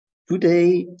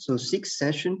Today, so sixth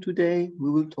session today, we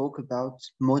will talk about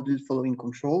model following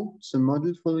control. So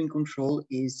model following control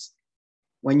is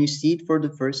when you see it for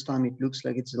the first time, it looks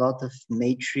like it's a lot of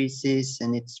matrices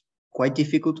and it's quite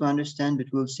difficult to understand, but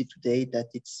we'll see today that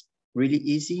it's really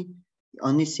easy. The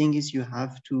only thing is you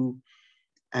have to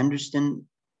understand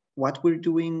what we're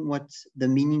doing, what's the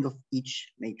meaning of each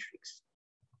matrix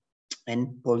and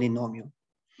polynomial.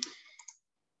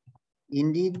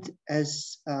 Indeed,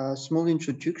 as a small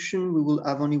introduction, we will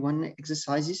have only one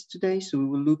exercises today. So we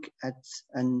will look at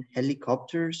an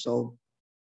helicopter. So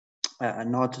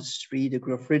not a 3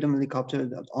 degree of freedom helicopter,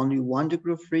 but only 1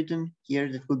 degree of freedom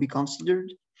here that will be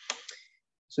considered.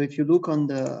 So if you look on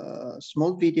the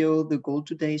small video, the goal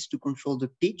today is to control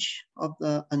the pitch of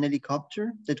an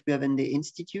helicopter that we have in the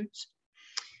institute.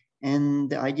 And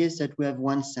the idea is that we have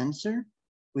one sensor,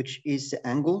 which is the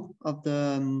angle of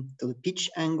the pitch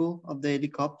angle of the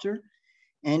helicopter.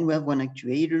 And we have one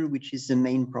actuator, which is the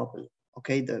main propeller.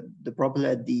 Okay, the propeller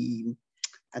at the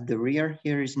rear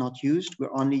here is not used.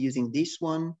 We're only using this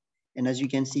one. And as you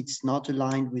can see, it's not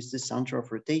aligned with the center of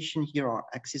rotation here, our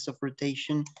axis of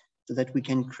rotation, so that we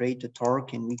can create a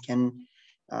torque and we can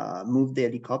move the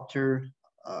helicopter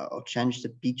or change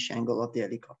the pitch angle of the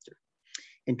helicopter.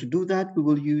 And to do that, we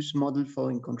will use model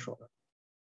following controller.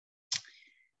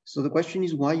 So the question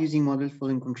is, why using model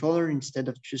following controller instead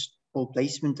of just pole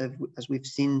placement as we've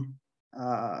seen,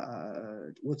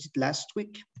 was it last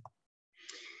week?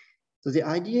 So the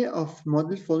idea of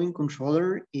model following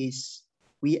controller is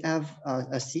we have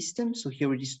a system. So here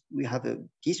we have a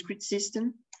discrete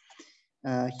system.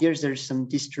 Here there's some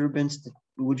disturbance that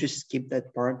we will just skip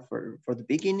that part for the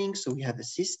beginning. So we have a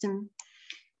system.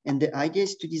 And the idea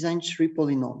is to design 3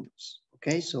 polynomials.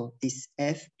 Okay, so this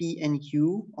f, p, and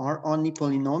q are only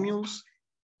polynomials.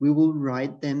 We will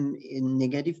write them in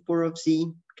negative power of z,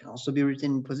 can also be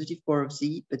written in positive power of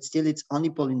z, but still it's only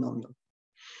polynomial.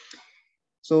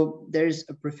 So there's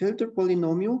a prefilter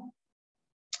polynomial,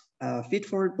 a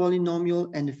feed-forward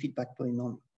polynomial, and a feedback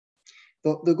polynomial.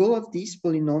 So the goal of this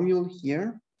polynomial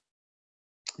here,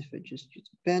 if I just use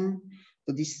a pen,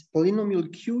 so this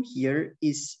polynomial q here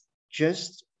is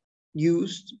just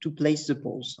used to place the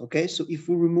poles. Okay, so if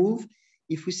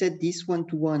we set this one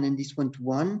to 1 and this one to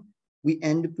 1, we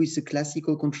end up with a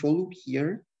classical control loop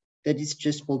here that is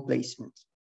just pole placement.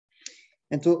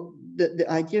 And so the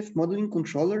idea of modeling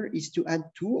controller is to add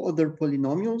 2 other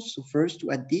polynomials. So first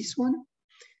to add this 1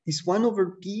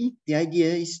 over p, the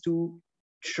idea is to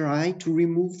try to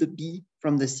remove the p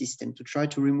from the system, to try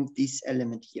to remove this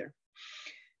element here.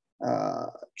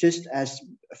 Just as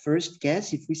a first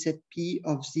guess, if we set p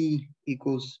of z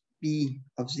equals p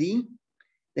of z,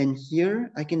 then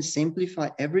here I can simplify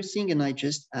everything and I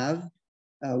just have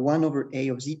 1 over a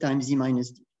of z times z minus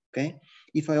d, okay?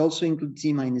 If I also include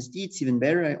z minus d, it's even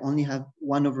better. I only have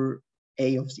 1 over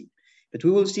a of z. But we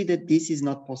will see that this is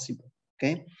not possible,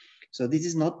 okay? So this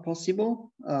is not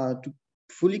possible to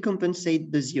fully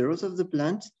compensate the zeros of the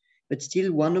plant, but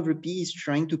still 1 over p is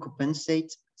trying to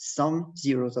compensate some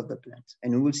zeros of the plant.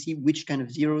 And we will see which kind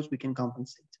of zeros we can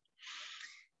compensate.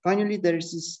 Finally,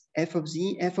 there's this f of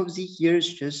z. F of z here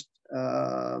is just,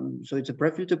 so it's a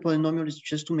prefilter polynomial, it's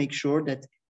just to make sure that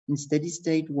in steady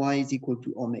state, y is equal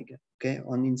to omega, okay,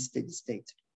 on in steady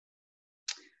state.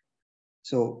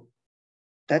 So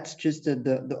that's just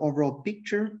the overall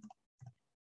picture.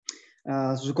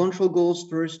 So the control goals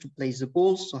first to place the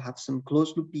poles, so have some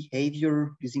closed loop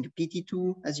behavior using the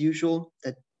PT2 as usual,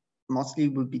 that mostly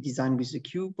will be designed with the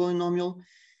Q polynomial.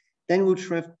 Then we'll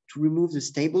try to remove the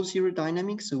stable zero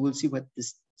dynamics. So we'll see what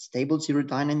this stable zero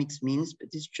dynamics means, but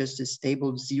it's just a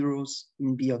stable zeros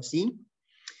in B of Z.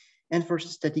 And for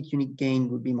static unit gain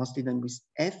will be mostly done with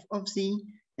F of Z,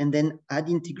 and then add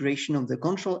integration of the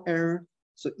control error.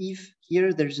 So if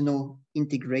here there's no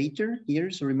integrator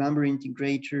here, so remember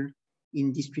integrator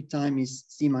in discrete time is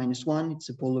Z minus 1, it's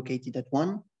a pole located at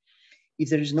 1. If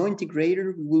there is no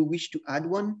integrator, we will wish to add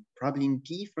one, probably in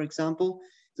P, for example,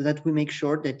 so that we make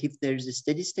sure that if there's a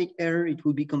steady state error, it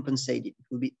will be compensated. It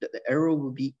will be, the error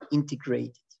will be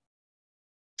integrated.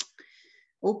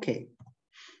 Okay,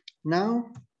 now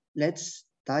let's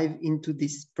dive into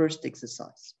this first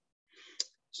exercise.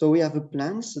 So we have a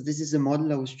plan. So this is a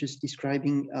model I was just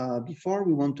describing before.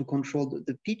 We want to control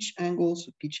the pitch angle.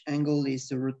 So pitch angle is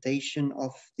the rotation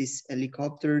of this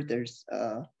helicopter. There's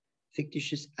a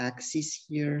fictitious axis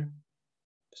here.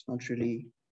 It's not really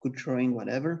good drawing,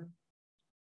 whatever.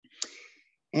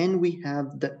 And we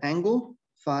have the angle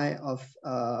phi of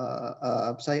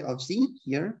z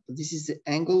here. So this is the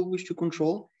angle we wish to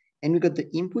control. And we got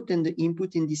the input, and the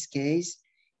input in this case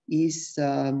is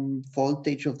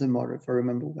voltage of the motor, if I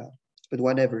remember well. but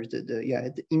whatever,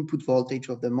 the input voltage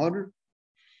of the motor.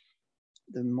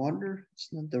 The motor, it's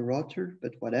not the rotor,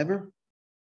 but whatever.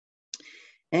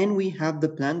 And we have the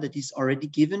plant that is already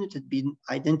given. It had been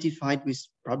identified with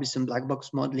probably some black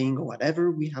box modeling or whatever.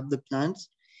 We have the plant.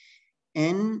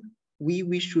 And we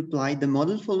wish to apply the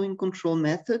model following control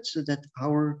method so that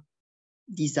our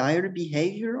desired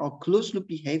behavior or closed loop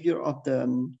behavior of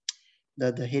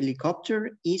the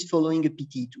helicopter is following a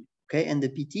PT2. Okay, and the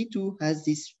PT2 has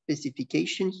this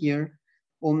specification here,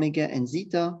 omega and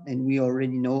zeta, and we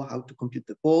already know how to compute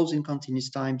the poles in continuous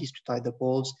time, discrete the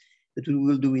poles, but we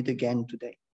will do it again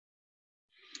today.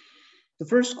 The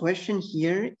first question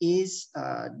here is,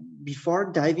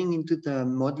 before diving into the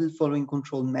model following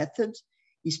control method,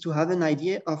 is to have an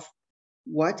idea of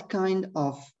what kind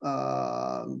of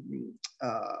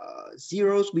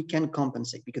zeros we can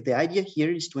compensate, because the idea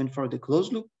here is to enforce the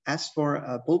closed loop as for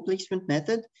a pole placement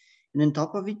method, and on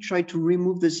top of it, try to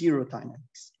remove the zero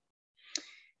dynamics.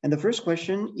 And the first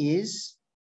question is,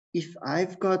 if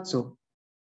I've got, so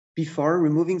before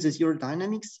removing the zero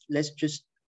dynamics, let's just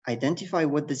identify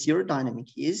what the zero dynamic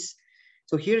is.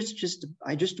 So here's just,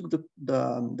 I just took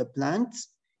the plant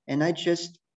and I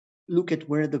just look at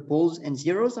where the poles and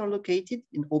zeros are located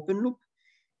in open loop,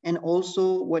 and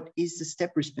also what is the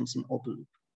step response in open loop.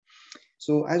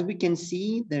 So as we can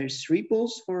see, there's 3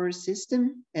 poles for a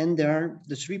system, and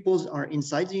the 3 poles are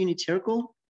inside the unit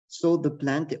circle. So the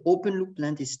plant, the open loop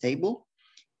plant is stable,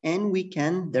 and we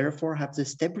can therefore have the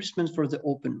step response for the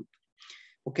open loop.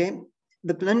 Okay,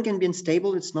 the plant can be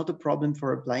unstable. It's not a problem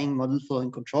for applying model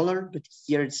following controller, but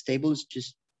here it's stable. It's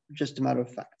just a matter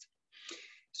of fact.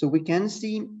 So we can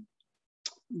see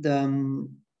the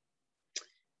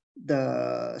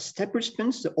step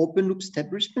response, the open loop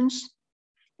step response,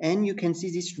 and you can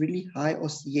see these really high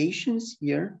oscillations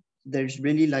here. There's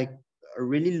really like a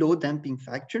really low damping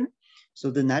factor.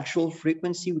 So the natural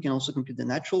frequency, we can also compute the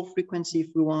natural frequency if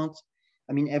we want.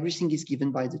 I mean, everything is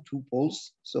given by the 2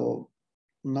 poles. So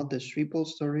not the 3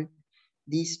 poles, sorry,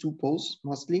 these 2 poles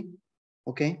mostly.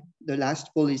 Okay, the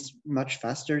last pole is much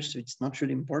faster, so it's not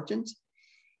really important.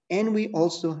 And we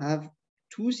also have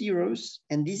 2 zeros,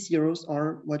 and these zeros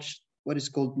are what is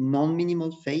called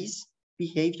non-minimal phase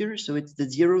behavior. So it's the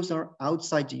zeros are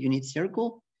outside the unit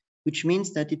circle, which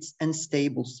means that it's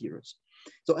unstable zeros.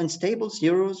 So unstable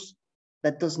zeros,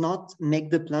 that does not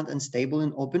make the plant unstable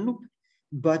in open loop,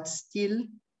 but still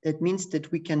that means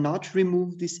that we cannot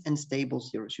remove these unstable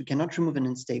zeros. You cannot remove an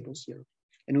unstable zero,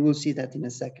 and we will see that in a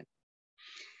second.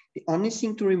 The only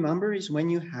thing to remember is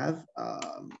when you have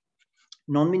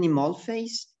non-minimal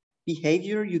phase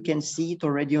behavior, you can see it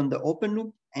already on the open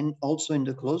loop and also in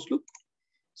the closed loop.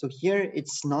 So here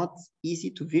it's not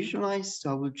easy to visualize, so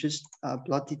I will just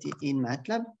plot it in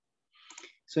MATLAB.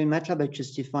 So in MATLAB, I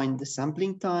just define the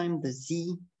sampling time, the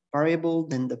Z variable,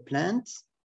 then the plant.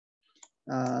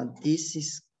 This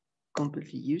is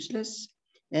completely useless.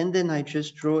 And then I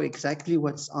just draw exactly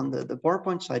what's on the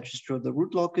PowerPoint. So I just draw the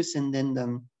root locus and then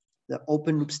the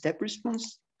open loop step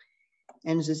response.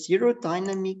 And the zero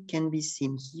dynamic can be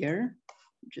seen here.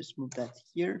 Just move that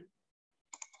here.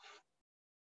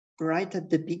 Right at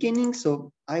the beginning,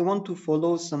 so I want to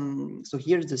follow some, so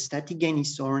here's the static gain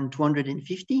is around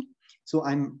 250. So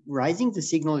I'm rising, the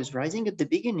signal is rising at the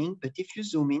beginning, but if you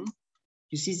zoom in,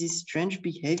 you see this strange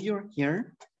behavior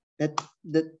here that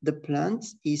the plant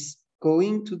is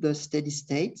going to the steady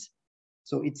state.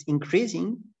 So it's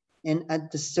increasing, and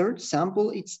at the third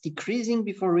sample, it's decreasing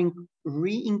before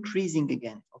re-increasing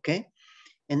again, okay?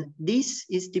 And this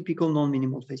is typical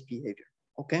non-minimal phase behavior,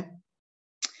 okay?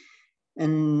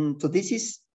 And so this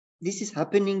is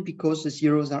happening because the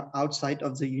zeros are outside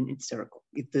of the unit circle.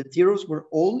 If the zeros were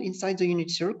all inside the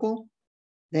unit circle,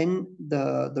 then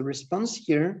the response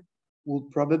here will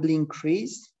probably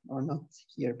increase, or not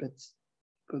here, but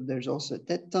because there's also a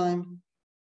dead time.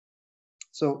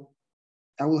 So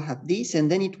I will have this,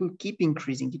 and then it will keep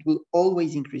increasing. It will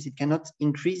always increase. It cannot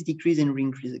increase, decrease, and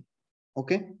re-increase.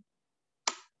 Okay.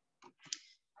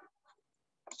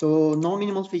 So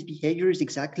non-minimal phase behavior is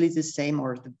exactly the same,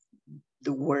 or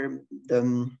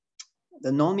the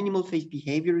non-minimal phase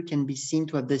behavior can be seen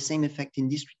to have the same effect in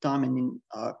discrete time and in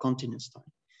continuous time,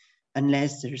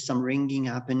 unless there's some ringing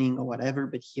happening or whatever,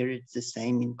 but here it's the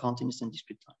same in continuous and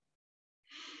discrete time.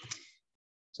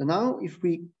 So now if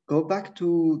we go back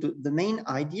to the main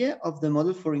idea of the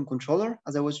model following controller,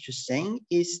 as I was just saying,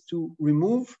 is to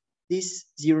remove this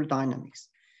zero dynamics.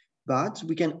 But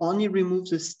we can only remove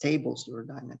the stable zero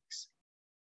dynamics.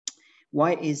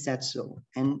 Why is that so?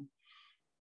 And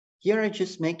here I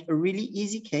just make a really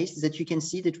easy case that you can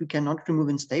see that we cannot remove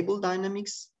unstable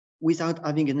dynamics without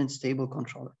having an unstable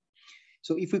controller.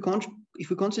 So if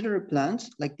we consider a plant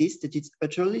like this, that it's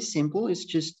utterly simple, it's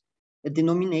just a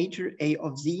denominator a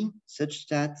of z such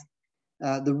that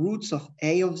the roots of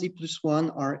a of z plus 1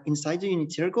 are inside the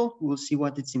unit circle. We'll see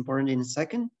what it's important in a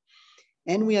second.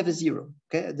 And we have a 0.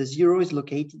 Okay, the 0 is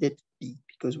located at b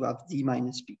because we have z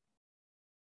minus b.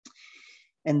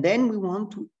 And then we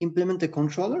want to implement a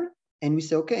controller, and we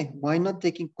say, okay, why not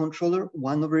taking controller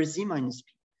 1 over z minus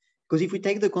b? Because if we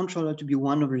take the controller to be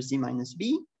 1 over z minus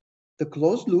b, the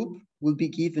closed loop will be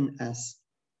given as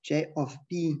j of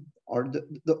p, or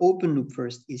the open loop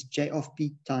first is j of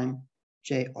p times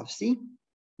j of c,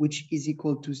 which is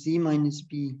equal to z minus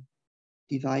b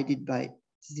divided by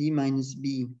z minus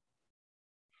b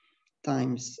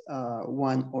times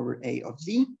 1 over a of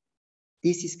z.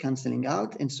 This is canceling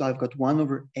out, and so I've got 1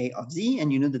 over a of z,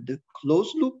 and you know that the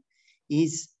closed loop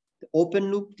is the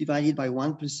open loop divided by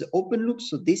 1 plus the open loop,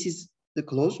 so this is the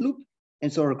closed loop,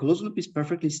 and so our closed loop is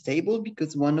perfectly stable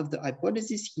because one of the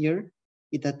hypotheses here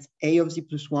is that a of z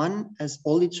plus 1 has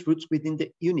all its roots within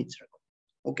the unit circle,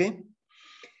 okay?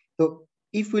 So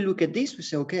if we look at this, we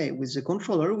say, okay, with the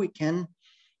controller, we can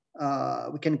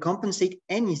compensate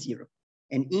any 0,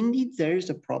 and indeed there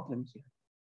is a problem here.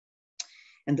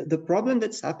 And the problem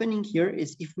that's happening here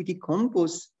is if we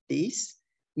decompose this,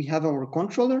 we have our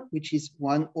controller, which is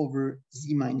 1 over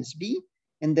z minus b,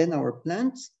 and then our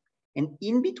plants. And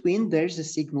in between, there's a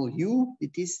signal u.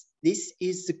 This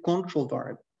is the control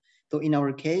variable. So in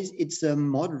our case, it's a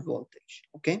motor voltage,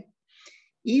 okay?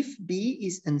 If b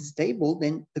is unstable,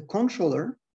 then the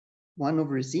controller, 1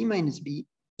 over z minus b,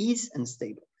 is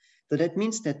unstable. So that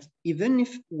means that even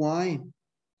if y,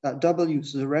 w,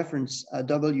 so the reference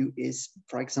w is,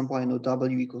 for example, I know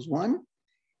w equals 1,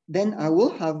 then I will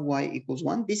have y equals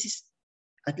 1. This is,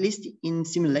 at least in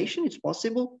simulation, it's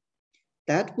possible.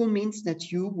 That will mean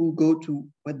that u will go to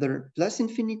whether plus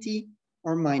infinity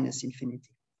or minus infinity,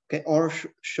 okay, or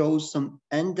shows some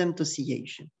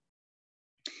endemtociation.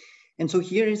 And so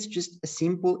here is just a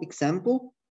simple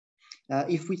example.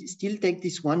 If we still take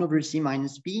this 1 over z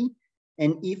minus b,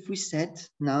 and if we set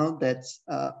now that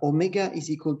omega is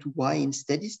equal to y in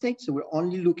steady state, so we're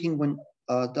only looking when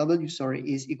w,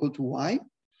 is equal to y,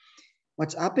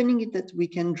 what's happening is that we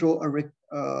can draw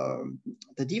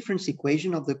the difference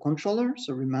equation of the controller.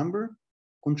 So remember,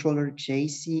 controller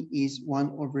JC is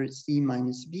 1 over z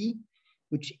minus b,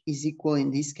 which is equal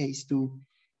in this case to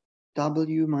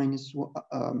w minus,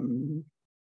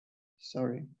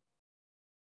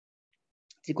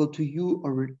 it's equal to u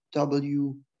over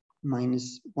w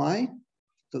minus y.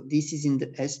 So this is in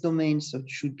the S domain, so it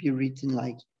should be written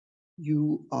like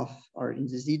u of, or in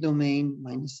the z domain,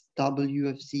 minus w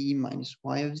of z minus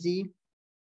y of z,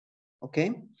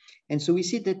 okay? And so we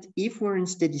see that if we're in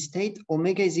steady state,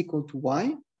 omega is equal to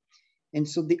y, and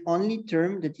so the only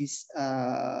term that is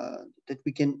that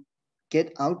we can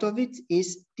get out of it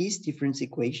is this difference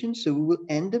equation. So we will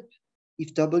end up,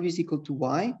 if w is equal to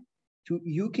y, to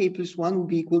uk plus 1 will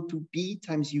be equal to b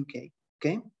times uk,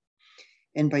 okay?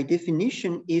 And by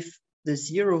definition, if the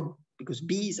 0, because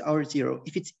b is our 0,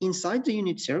 if it's inside the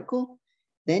unit circle,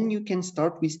 then you can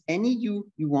start with any u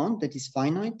you want that is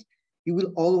finite. You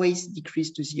will always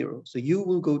decrease to 0. So u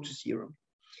will go to 0.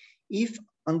 If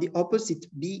on the opposite,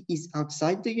 b is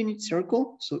outside the unit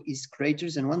circle, so is greater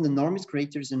than 1, the norm is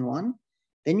greater than 1,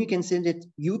 then you can say that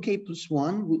uk plus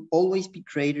 1 will always be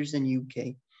greater than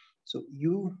uk. So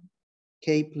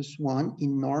uk plus 1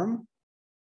 in norm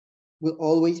will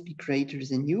always be greater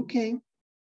than uk.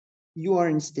 You are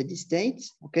in steady state,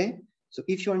 okay? So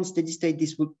if you're in steady state,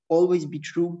 this will always be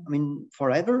true, I mean,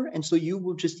 forever. And so you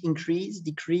will just increase,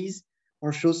 decrease,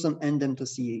 or show some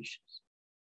endemtociations.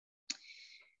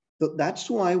 So that's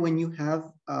why when you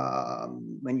have,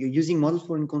 when you're using model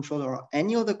following controller or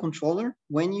any other controller,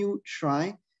 when you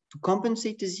try to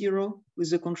compensate the 0 with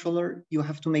the controller, you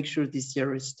have to make sure this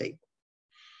 0 is stable.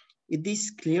 It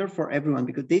is clear for everyone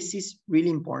because this is really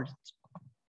important.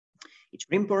 It's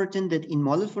very important that in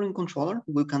model following controller,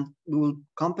 we will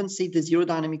compensate the 0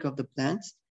 dynamic of the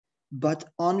plants, but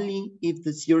only if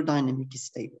the 0 dynamic is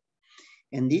stable.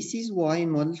 And this is why in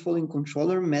model following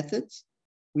controller methods,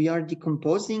 we are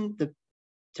decomposing the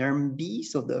term B,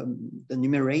 so the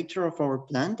numerator of our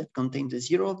plant that contains the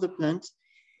 0 of the plant,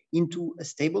 into a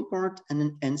stable part and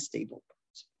an unstable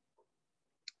part.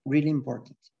 Really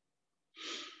important.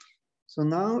 So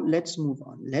now let's move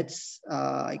on. Let's,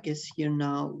 I guess here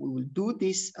now we will do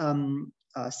this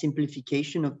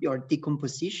simplification of your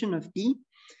decomposition of B.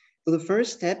 So the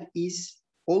first step is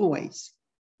always,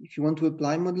 if you want to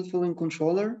apply model following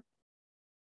controller,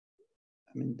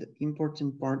 I mean, the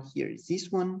important part here is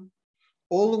this one,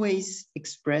 always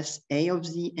express A of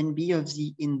Z and B of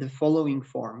Z in the following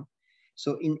form.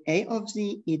 So in A of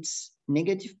z, it's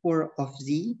negative power of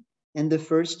z, and the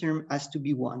first term has to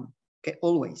be 1, okay,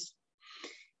 always.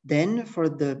 Then for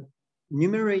the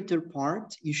numerator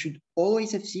part, you should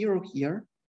always have 0 here,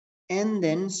 and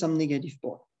then some negative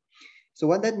power. So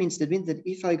what that means, that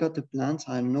if I got a plant,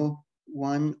 I know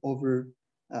 1 over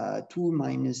 2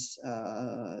 minus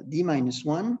d minus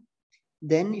 1,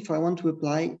 then if I want to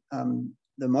apply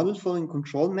the model following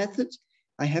control method,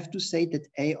 I have to say that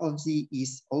A of z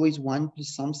is always 1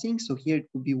 plus something. So here it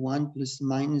would be 1 plus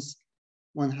minus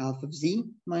 1/2 of z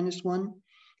minus 1.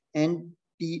 And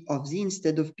B of z,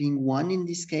 instead of being 1 in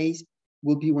this case,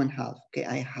 will be 1/2. Okay,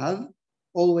 I have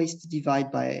always to divide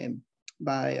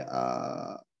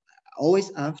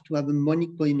always have to have a monic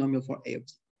polynomial for A of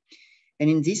z. And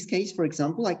in this case, for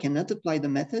example, I cannot apply the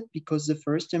method because the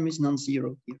first term is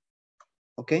non-zero here.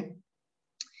 Okay?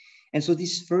 And so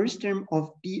this first term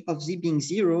of B of z being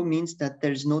 0 means that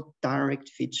there's no direct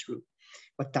fit through.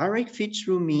 What direct fit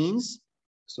through means,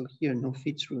 so here, no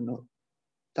fit through, no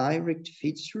direct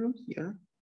fit through here.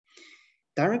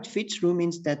 Direct fit through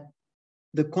means that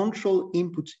the control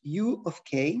input u of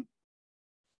k,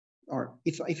 or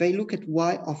if I look at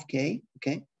y of k,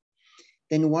 okay,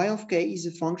 then y of k is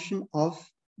a function of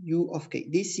u of k.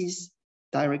 This is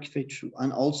direct fit through,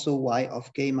 and also y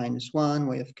of k minus 1,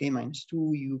 y of k minus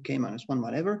 2, u k minus 1,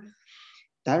 whatever.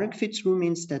 Direct fit through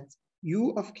means that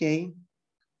u of k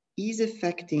is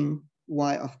affecting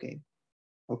y of k,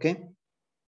 okay?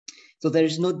 So there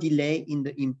is no delay in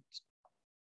the input.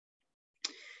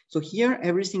 So here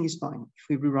everything is fine. If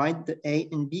we rewrite the a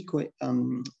and b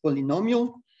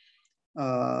polynomial,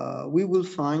 we will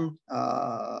find,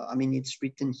 I mean, it's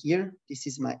written here. This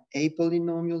is my a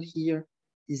polynomial here.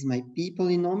 This is my b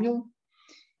polynomial.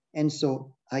 And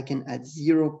so I can add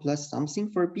 0 plus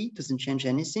something for b, doesn't change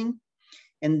anything.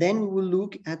 And then we will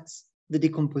look at the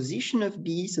decomposition of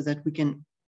b so that we can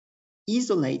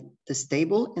isolate the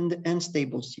stable and the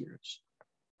unstable zeros.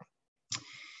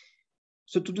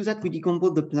 So to do that, we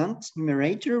decompose the plant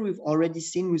numerator. We've already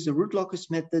seen with the root locus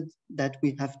method that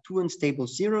we have 2 unstable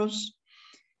zeros.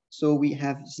 So we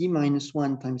have z minus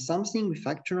 1 times something. We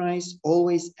factorize,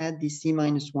 always add this z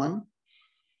minus 1.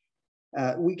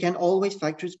 We can always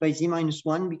factorize by z minus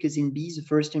 1 because in b, the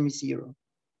first term is 0.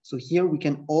 So here we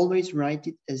can always write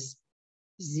it as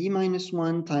z minus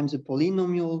 1 times a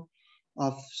polynomial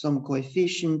of some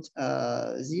coefficient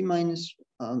z minus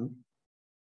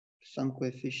some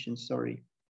coefficient, sorry,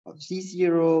 of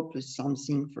z0 plus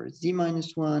something for z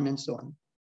minus 1 and so on.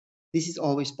 This is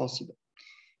always possible.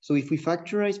 So if we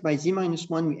factorize by z minus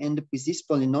 1, we end up with this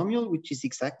polynomial, which is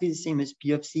exactly the same as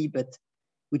p of z, but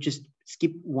we just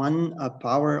skip one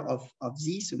power of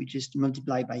z, so we just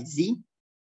multiply by z.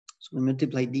 So we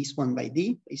multiply this one by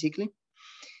d, basically.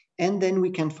 And then we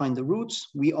can find the roots.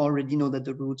 We already know that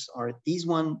the roots are this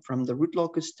one from the root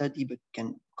locus study, but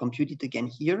can compute it again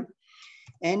here.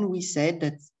 And we said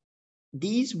that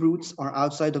these roots are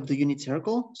outside of the unit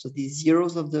circle. So these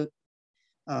zeros of the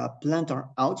plant are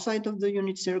outside of the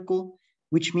unit circle,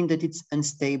 which means that it's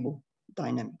unstable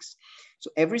dynamics.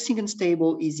 So everything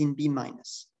unstable is in B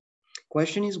minus.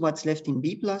 Question is what's left in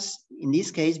B plus. In this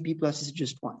case, B plus is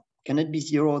just 1. Cannot be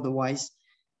 0, otherwise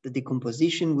the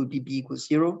decomposition will be B equals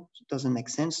 0. So it doesn't make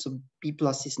sense. So B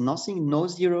plus is nothing, no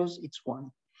zeros, it's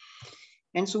 1.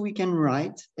 And so we can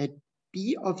write that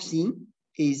P of Z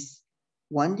is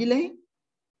 1 delay,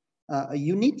 a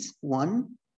unit,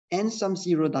 1, and some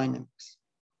 0 dynamics.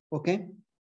 Okay?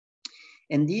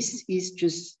 And this is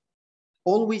just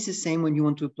always the same when you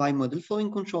want to apply model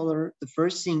following controller. The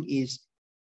first thing is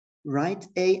write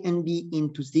A and B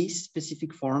into this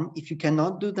specific form. If you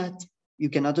cannot do that, you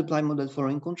cannot apply model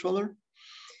following controller.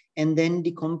 And then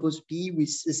decompose B with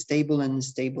a stable and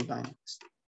unstable dynamics.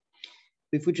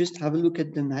 If we just have a look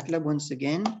at the MATLAB once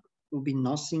again, there will be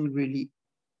nothing really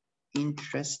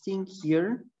interesting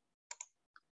here.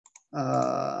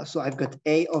 So I've got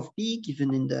A of B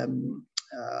given in the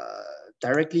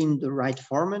directly in the right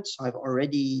format. So I've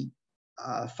already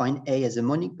find A as a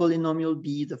monic polynomial,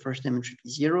 B the first element should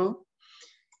be 0.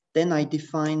 Then I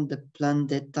define the plant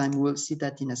dead time. We'll see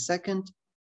that in a second.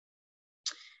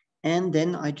 And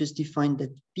then I just define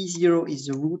that P0 is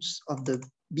the roots of the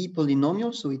B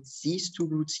polynomial. So it's these two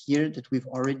roots here that we've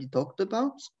already talked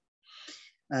about.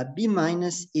 B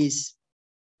minus is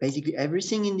basically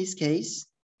everything in this case,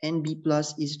 and B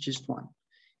plus is just 1.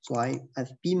 So I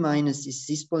have B minus is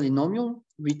this polynomial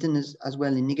written as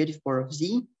well in negative power of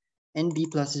Z, and B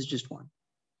plus is just 1.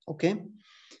 Okay.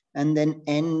 And then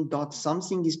n dot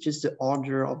something is just the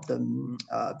order of the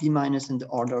B minus and the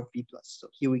order of B plus. So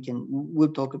here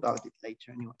we'll talk about it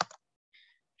later anyway.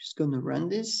 Just gonna run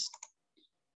this.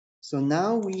 So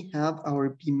now we have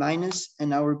our B minus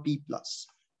and our B plus.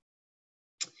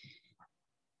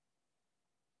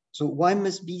 So why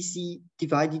must BC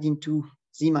divided into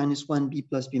Z minus 1, B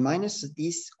plus, B minus? So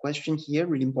this question here,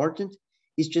 really important,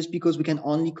 is just because we can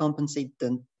only compensate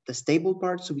the stable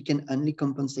part, so we can only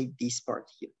compensate this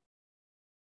part here.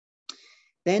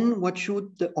 Then what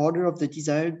should the order of the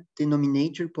desired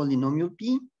denominator polynomial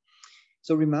be?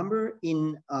 So remember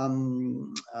in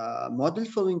model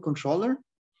following controller,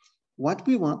 what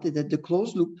we want is that the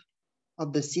closed loop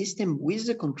of the system with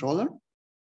the controller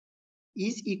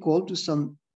is equal to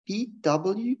some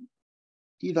PW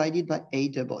divided by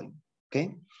AW,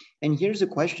 okay? And here's the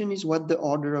question is what the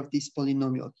order of this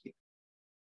polynomial here.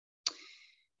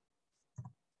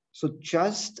 So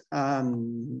just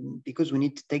because we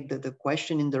need to take the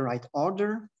question in the right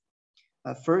order,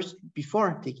 first,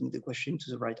 before taking the question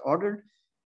to the right order,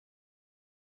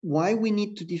 why we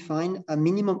need to define a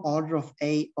minimum order of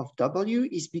A of W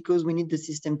is because we need the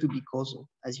system to be causal,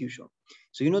 as usual.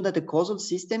 So you know that a causal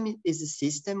system is a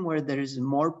system where there is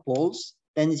more poles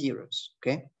than zeros,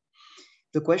 okay?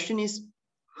 The question is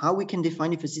how we can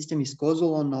define if a system is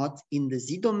causal or not in the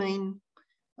Z domain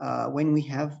when we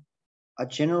have a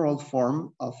general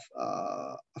form of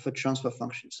a transfer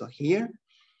function. So here,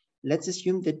 let's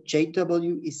assume that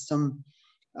JW is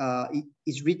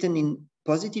is written in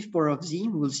positive power of Z.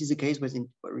 We will see the case where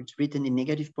it's written in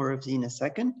negative power of Z in a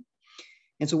second.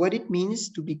 And so what it means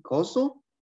to be causal,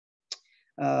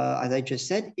 as I just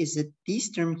said, is that this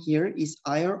term here is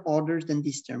higher order than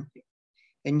this term here.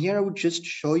 And here I would just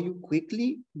show you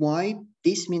quickly why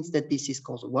this means that this is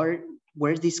causal,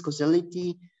 where this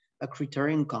causality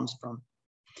criterion comes from.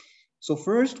 So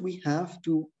first we have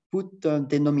to put the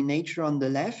denominator on the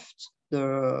left,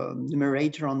 the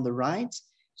numerator on the right.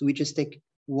 So we just take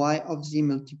y of z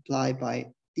multiplied by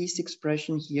this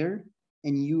expression here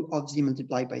and u of z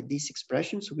multiplied by this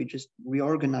expression. So we just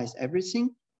reorganize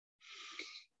everything.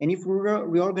 And if we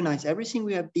reorganize everything,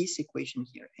 we have this equation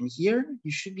here. And here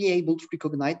you should be able to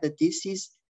recognize that this is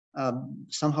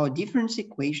somehow a difference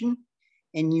equation.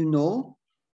 And you know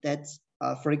that,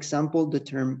 for example, the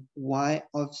term y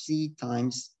of z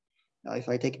times, if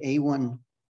I take a1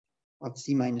 of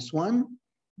z minus 1,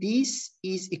 this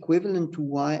is equivalent to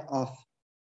y of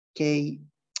k,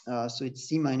 so it's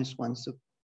z minus 1, so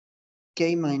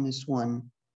k minus 1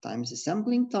 times the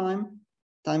sampling time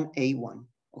a1,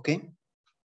 okay?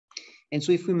 And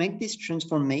so if we make this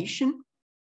transformation,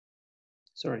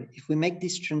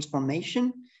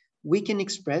 we can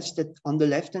express that on the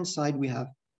left-hand side, we have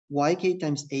yk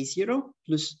times a0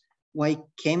 plus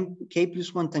k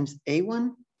plus 1 times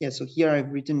a1. Yeah, so here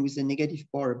I've written with a negative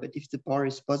power, but if the power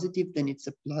is positive, then it's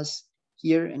a plus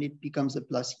here and it becomes a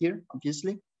plus here,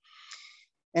 obviously.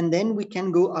 And then we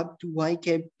can go up to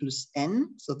yk plus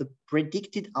n. So the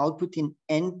predicted output in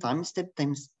n time step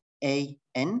times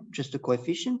an, just a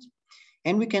coefficient.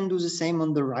 And we can do the same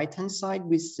on the right-hand side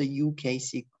with the UK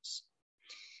sequence.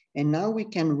 And now we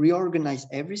can reorganize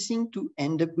everything to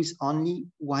end up with only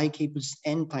yk plus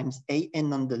n times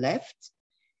an on the left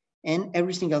and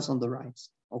everything else on the right,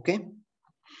 okay?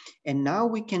 And now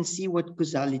we can see what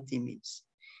causality means.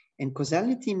 And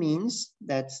causality means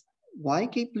that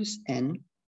yk plus n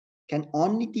can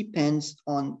only depend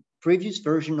on previous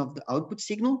version of the output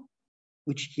signal,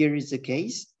 which here is the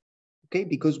case, okay,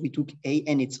 because we took a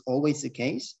and it's always the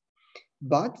case.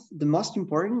 But the most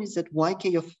important is that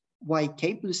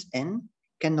yk plus n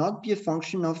cannot be a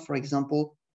function of, for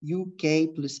example, uk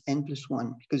plus n plus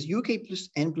 1, because uk plus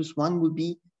n plus 1 will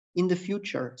be in the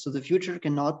future. So the future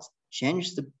cannot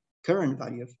change the current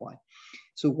value of y.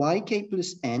 So yk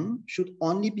plus n should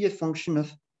only be a function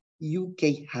of uk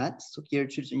hat. So here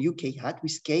it's a uk hat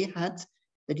with k hat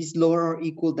that is lower or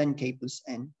equal than k plus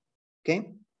n,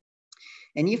 okay?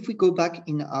 And if we go back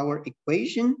in our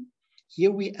equation, here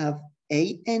we have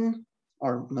an,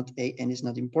 or not an is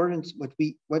not important.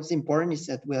 What's important is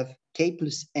that we have k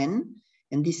plus n,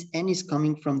 and this n is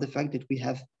coming from the fact that we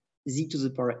have z to the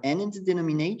power n in the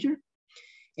denominator.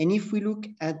 And if we look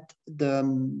at the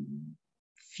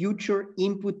future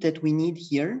input that we need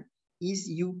here is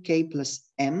uk plus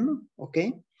m,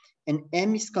 okay? And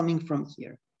m is coming from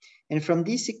here. And from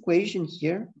this equation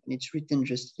here, and it's written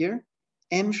just here,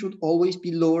 m should always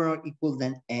be lower or equal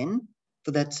than n,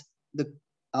 so that the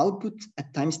output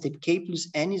at time step k plus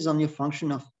n is only a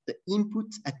function of the input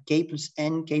at k plus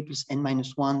n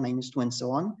minus 1, minus 2, and so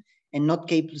on, and not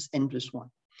k plus n plus 1.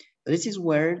 So this is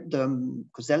where the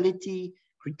causality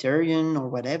criterion or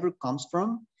whatever comes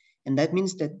from, and that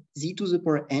means that z to the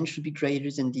power n should be greater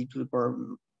than d to the power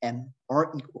m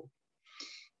or equal.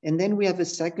 And then we have a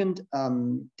second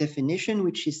definition,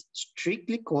 which is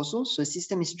strictly causal. So a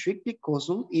system is strictly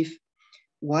causal if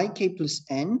yk plus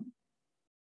n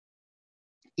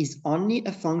is only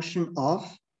a function of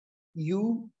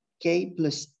uk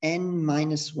plus n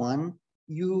minus 1,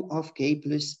 u of k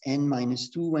plus n minus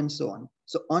 2, and so on.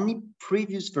 So only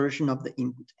previous version of the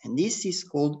input. And this is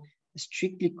called a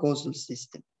strictly causal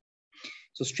system.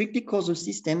 So strictly causal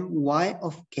system, y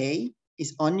of k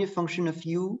is only a function of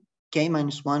u, k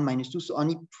minus 1, minus 2, so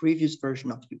only previous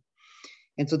version of u.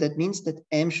 And so that means that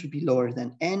m should be lower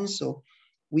than n. So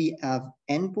we have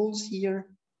n poles here,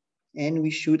 and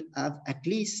we should have at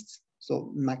least,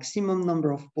 so maximum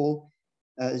number of pole,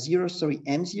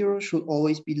 m0 should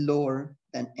always be lower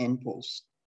than n poles.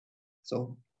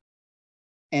 So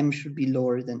m should be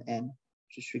lower than n,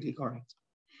 which is strictly correct.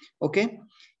 Okay,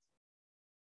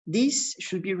 this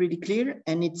should be really clear,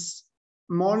 and it's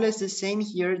more or less the same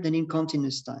here than in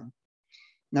continuous time.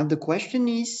 Now the question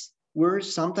is, we're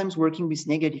sometimes working with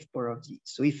negative power of z.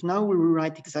 So if now we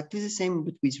rewrite exactly the same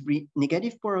but with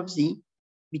negative power of z,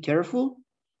 be careful.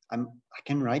 I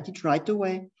can write it right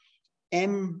away.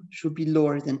 M should be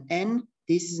lower than n.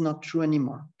 This is not true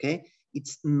anymore, okay?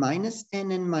 It's minus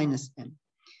n and minus m.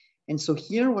 And so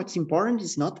here what's important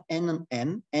is not n and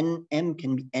m. N, m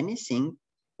can be anything.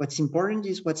 What's important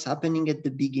is what's happening at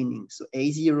the beginning. So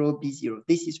A0, B0,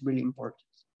 this is really important.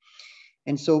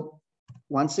 And so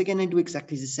once again, I do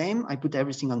exactly the same. I put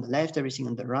everything on the left, everything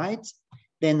on the right.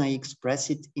 Then I express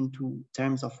it into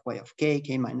terms of y of k,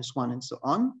 k minus 1, and so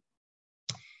on.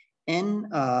 And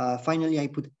finally, I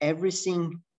put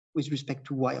everything with respect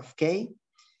to y of k.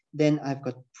 Then I've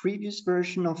got previous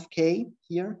version of k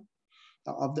here,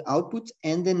 of the output,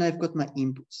 and then I've got my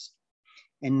inputs.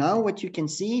 And now what you can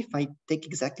see, if I take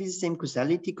exactly the same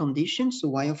causality condition, so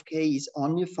y of k is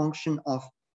only a function of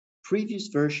previous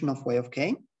version of y of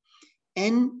k,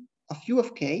 and of u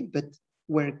of k, but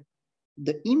where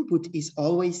the input is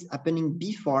always happening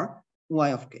before y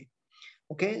of k.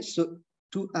 Okay, so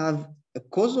to have a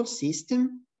causal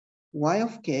system, y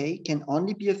of k can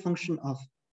only be a function of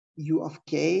u of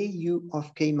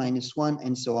k minus 1,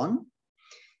 and so on.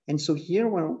 And so here,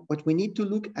 what we need to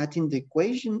look at in the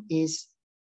equation is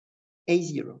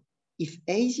a0. If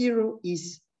a0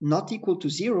 is not equal to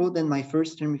 0, then my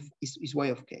first term is y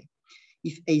of k.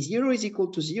 If a0 is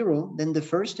equal to 0, then the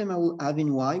first term I will have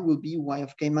in y will be y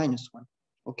of k minus 1,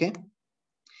 okay?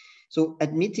 So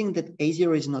admitting that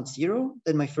a0 is not 0,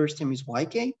 then my first term is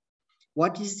yk.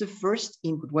 What is the first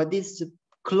input? What is the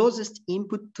closest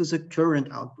input to the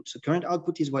current output? So current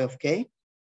output is y of k,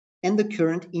 and the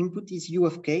current input is u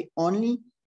of k only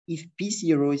if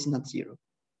p0 is not 0,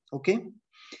 okay?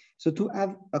 So to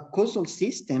have a causal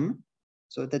system,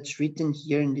 so that's written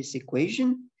here in this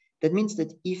equation, that means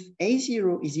that if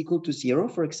a0 is equal to 0,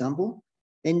 for example,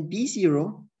 then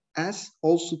b0 has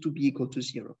also to be equal to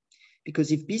 0.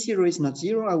 Because if b0 is not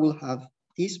 0, I will have,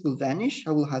 this will vanish.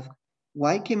 I will have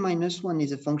yk minus 1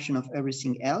 is a function of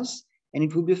everything else, and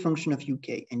it will be a function of uk.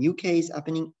 And uk is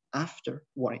happening after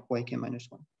yk minus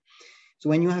 1. So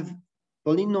when you have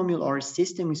polynomial or a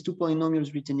system with two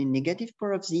polynomials written in negative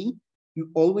power of z, you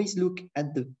always look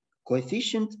at the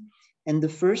coefficient, and the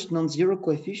first non-zero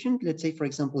coefficient, let's say, for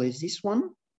example, is this one,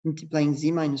 multiplying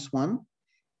z minus 1,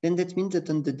 then that means that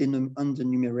on the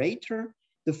numerator,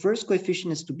 the first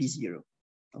coefficient has to be 0,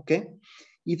 okay?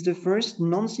 If the first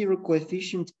non-zero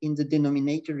coefficient in the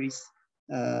denominator is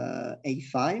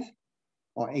a5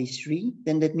 or a3,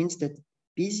 then that means that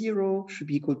b0 should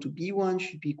be equal to b1,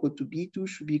 should be equal to b2,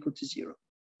 should be equal to 0.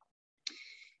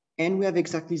 And we have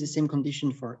exactly the same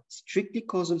condition for strictly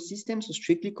causal systems. So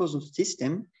strictly causal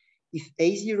system, if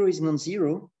a0 is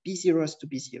non-zero, b0 has to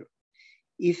be 0.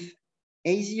 If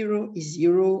a0 is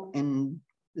 0 and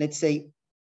let's say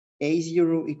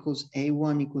a0 equals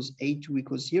a1 equals a2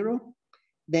 equals 0,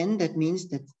 then that means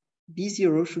that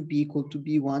b0 should be equal to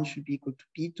b1, should be equal to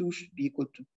b2, should be equal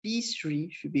to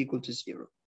b3, should be equal to 0.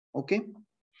 Okay?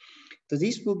 So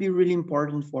this will be really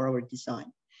important for our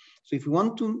design. So if we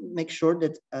want to make sure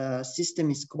that a system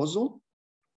is causal,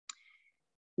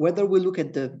 whether we look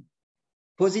at the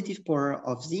positive power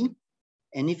of z,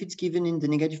 and if it's given in the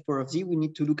negative power of z, we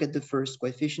need to look at the first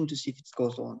coefficient to see if it's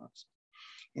causal or not.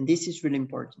 And this is really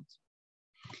important.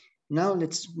 Now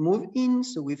let's move in.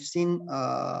 So we've seen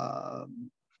that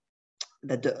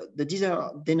these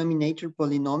are denominator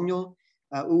polynomial.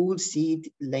 We will see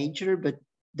it later, but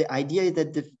the idea is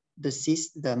that the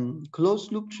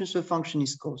closed loop transfer function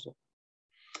is causal.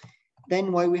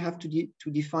 Then why we have to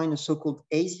define a so-called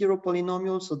A0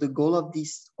 polynomial. So the goal of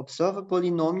this observer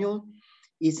polynomial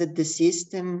is that the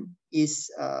system is,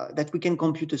 that we can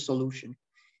compute a solution.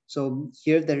 So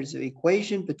here there is an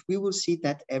equation, but we will see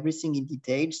that everything in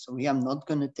detail. So I'm not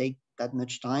going to take that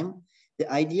much time. The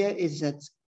idea is that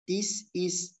this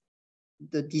is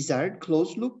the desired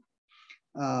closed loop.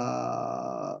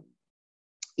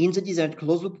 In the desired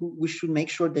closed loop, we should make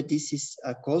sure that this is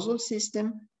a causal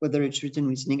system, whether it's written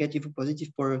with negative or positive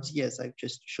power of z, as I've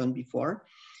just shown before.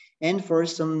 And for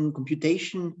some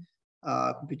computational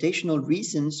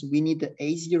reasons, we need the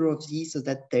A0 of z so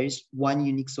that there's one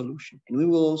unique solution. And we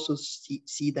will also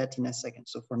see that in a second.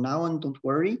 So for now on, don't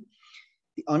worry.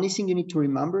 The only thing you need to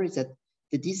remember is that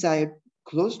the desired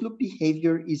closed loop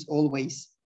behavior is always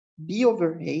B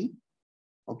over A,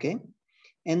 okay?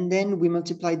 And then we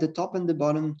multiply the top and the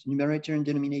bottom, numerator and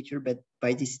denominator, but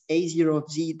by this A0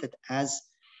 of z that has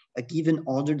a given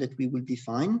order that we will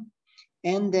define.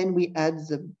 And then we add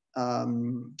the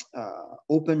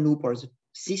open loop or the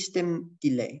system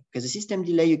delay, because the system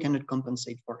delay, you cannot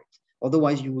compensate for it.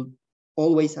 Otherwise, you will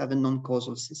always have a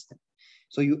non-causal system.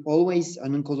 So you always, a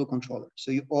non-causal controller.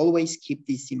 So you always keep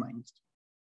this C minus.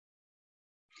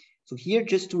 So here,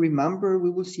 just to remember, we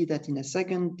will see that in a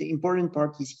second. The important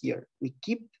part is here. We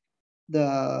keep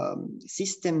the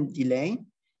system delay.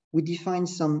 We define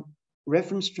some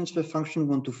reference transfer function we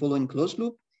want to follow in closed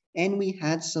loop. And we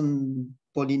had some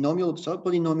polynomial, absurd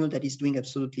polynomial that is doing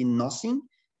absolutely nothing.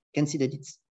 You can see that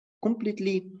it's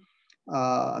completely,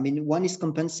 one is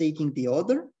compensating the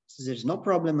other. So there's no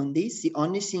problem on this. The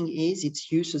only thing is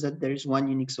it's used so that there is one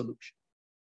unique solution.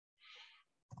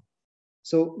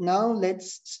 So now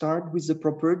let's start with the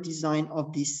proper design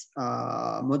of this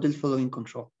model following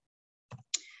control.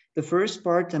 The first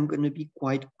part, I'm going to be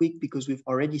quite quick because we've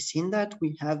already seen that.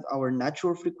 We have our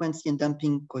natural frequency and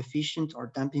damping coefficient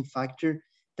or damping factor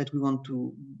that we want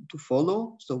to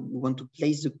follow. So we want to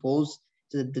place the poles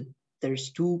so that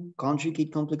there's two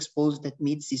conjugate complex poles that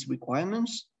meets these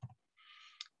requirements.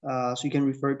 So you can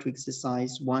refer to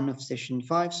exercise 1 of session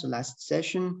 5, so last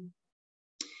session.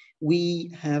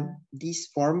 We have this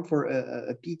form for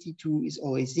a PT2 is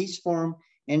always this form.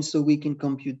 And so we can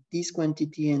compute this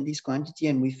quantity,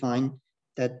 and we find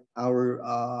that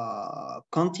our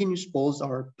continuous poles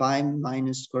are pi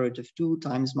minus square root of 2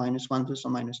 times minus 1 plus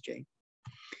or minus j.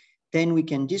 Then we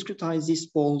can discretize these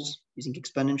poles using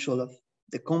exponential of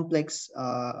the complex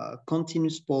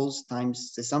continuous poles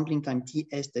times the sampling time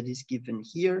Ts that is given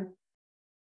here.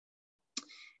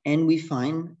 And we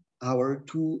find our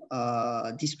two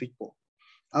discrete poles.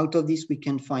 Out of this, we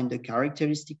can find the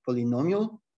characteristic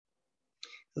polynomial.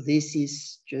 So this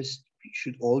is just, you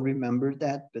should all remember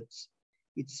that, but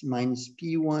it's minus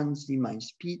P1, Z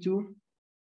minus P2.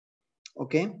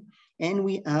 Okay, and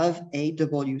we have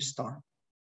AW star.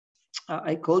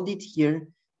 I called it here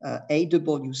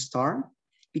AW star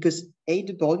because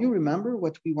AW, remember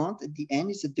what we want at the end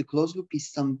is that the closed loop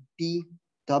is some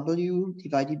PW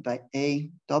divided by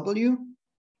AW,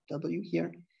 W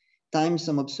here, times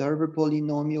some observer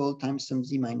polynomial times some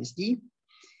Z minus D.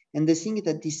 And the thing is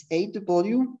that this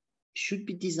AW should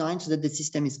be designed so that the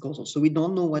system is causal. So we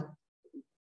don't know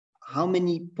how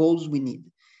many poles we need.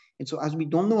 And so as we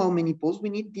don't know how many poles we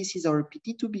need, this is our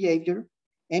PT2 behavior,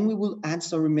 and we will add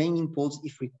some remaining poles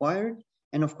if required.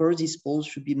 And of course, these poles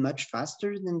should be much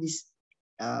faster than these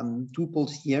 2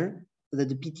 poles here, so that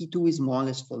the PT2 is more or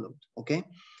less followed, okay?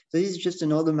 So this is just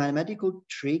another mathematical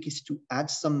trick, is to add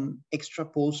some extra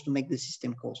poles to make the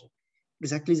system causal.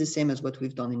 Exactly the same as what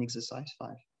we've done in exercise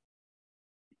 5.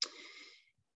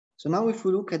 So now if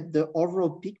we look at the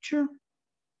overall picture,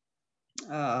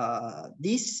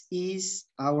 this is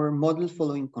our model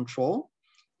following control.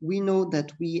 We know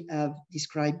that we have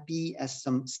described B as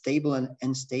some stable and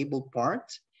unstable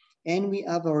part, and we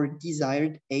have our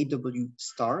desired AW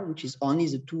star, which is only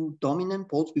the 2 dominant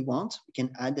poles we want. We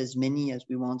can add as many as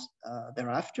we want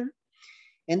thereafter.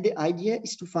 And the idea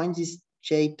is to find this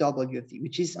JW of D,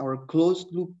 which is our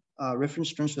closed loop reference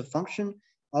transfer function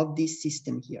of this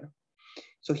system here.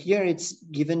 So here it's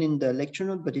given in the lecture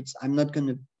note, but I'm not going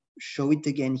to show it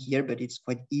again here, but it's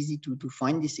quite easy to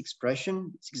find this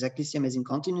expression. It's exactly the same as in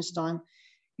continuous time.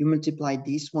 You multiply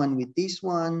this one with this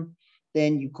one,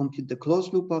 then you compute the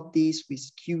closed loop of this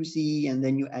with QZ, and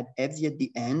then you add FZ at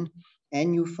the end,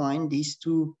 and you find these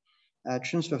 2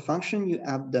 transfer function. You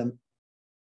have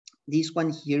this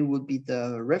one here would be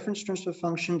the reference transfer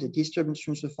function, the disturbance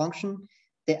transfer function.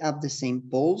 They have the same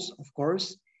poles, of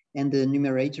course, and the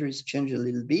numerator is changed a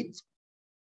little bit.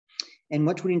 And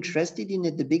what we're interested in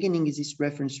at the beginning is this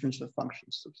reference transfer function.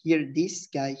 So here, this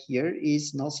guy here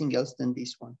is nothing else than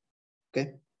this one,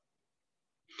 okay?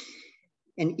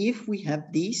 And if we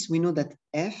have this, we know that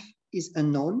F is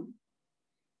unknown.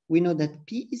 We know that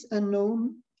P is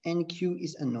unknown and Q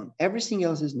is unknown. Everything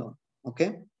else is known,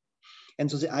 okay? And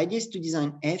so the idea is to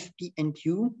design F, P, and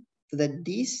Q so that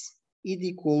this is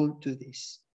equal to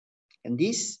this. And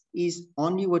this is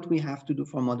only what we have to do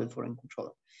for model foreign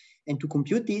controller. And to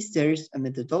compute this, there is a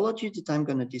methodology that I'm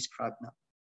going to describe now.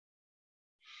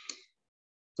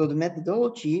 So the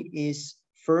methodology is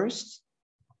first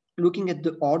looking at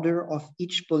the order of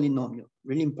each polynomial,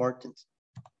 really important.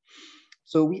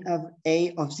 So we have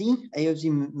A of Z. A of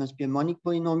Z must be a monic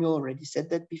polynomial, already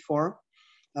said that before.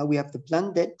 We have the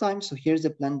planned dead time. So here's the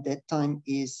planned dead time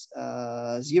is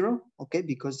 0, okay,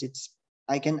 because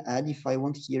I can add if I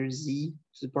want here Z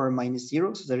to the power minus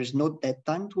 0. So there is no dead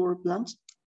time to our plans.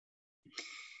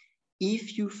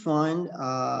 If you find,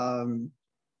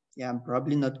 yeah, I'm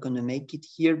probably not going to make it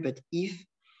here, but if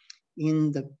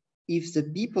the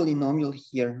B polynomial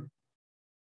here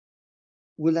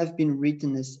will have been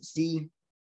written as Z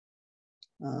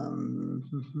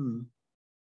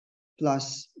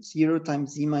plus 0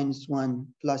 times Z minus 1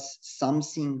 plus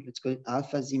something, let's call it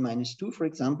alpha Z minus 2, for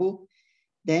example,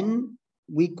 then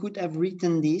we could have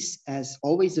written this as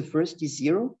always the first is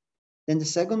 0. Then the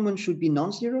second one should be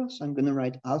non-zero. So I'm going to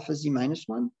write alpha Z minus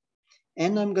 1.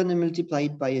 And I'm going to multiply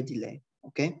it by a delay,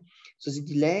 okay? So the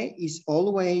delay is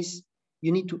always,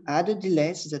 you need to add a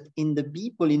delay so that in the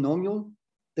B polynomial,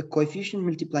 the coefficient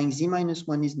multiplying Z minus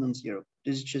 1 is non-zero.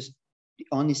 This is just the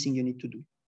only thing you need to do.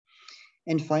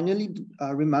 And finally,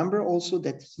 remember also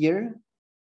that here,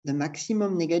 the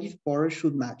maximum negative power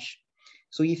should match.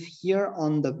 So if here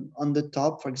on the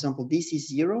top, for example, this is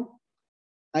 0,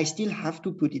 I still have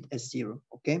to put it as 0,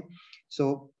 okay?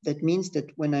 So that means that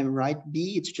when I write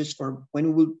B, it's just for when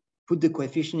we will put the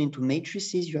coefficient into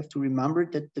matrices, you have to remember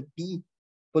that the B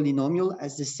polynomial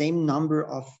has the same number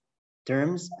of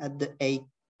terms at the A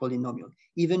polynomial.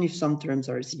 Even if some terms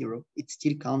are 0, it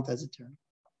still counts as a term.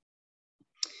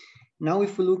 Now,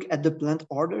 if we look at the planned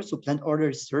order, so planned order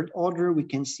is third order, we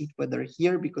can see it whether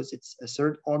here because it's a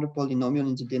third order polynomial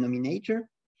in the denominator.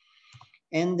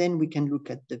 And then we can look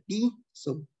at the B.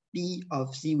 So B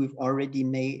of Z, we've already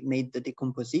made the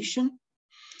decomposition.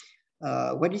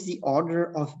 What is the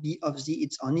order of B of Z?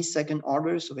 It's only second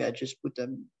order. So I just put a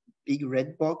big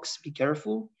red box, be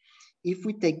careful. If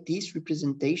we take this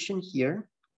representation here,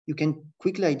 you can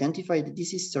quickly identify that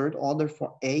this is third order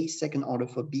for A, second order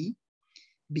for B.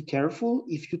 Be careful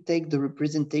if you take the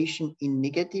representation in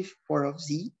negative power of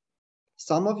Z.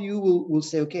 Some of you will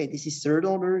say, okay, this is third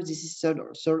order, this is third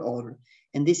order,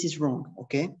 and this is wrong,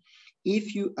 okay?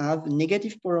 If you have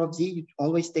negative power of Z, you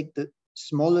always take the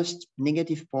smallest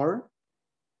negative power,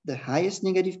 the highest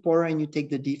negative power, and you take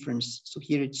the difference. So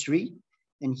here it's 3,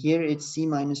 and here it's Z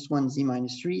minus 1, Z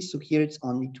minus 3, so here it's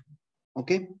only 2,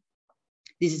 okay?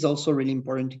 This is also really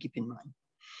important to keep in mind.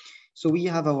 So we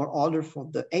have our order for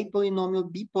the A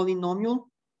polynomial, B polynomial,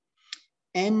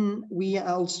 and we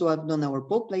also have done our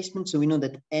pole placement. So we know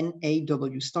that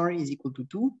NAW star is equal to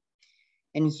 2.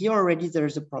 And here already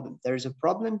there's a problem. There's a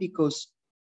problem because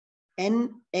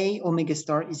NA omega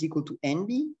star is equal to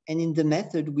NB. And in the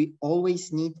method, we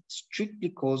always need strictly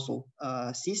causal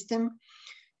system.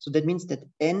 So that means that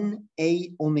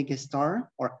NA omega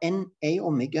star or NA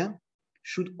omega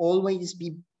should always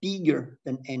be bigger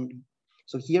than NB.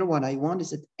 So here what I want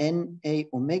is that NA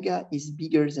omega is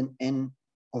bigger than N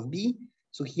of B.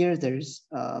 So here there's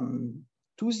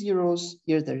 2 zeros,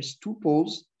 here there's 2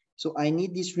 poles. So I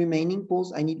need these remaining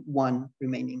poles, I need 1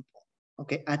 remaining pole,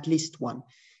 okay, at least 1.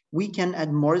 We can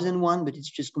add more than 1, but it's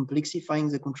just complexifying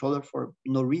the controller for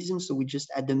no reason. So we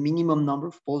just add the minimum number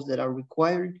of poles that are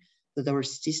required, that our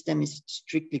system is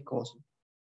strictly causal.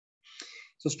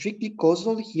 So strictly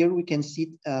causal, here we can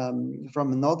see it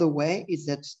from another way, is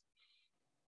that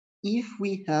if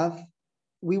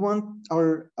we want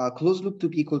our closed loop to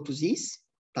be equal to this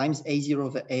times A0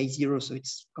 over A0, so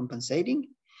it's compensating.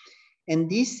 And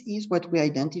this is what we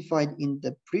identified in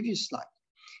the previous slide.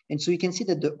 And so you can see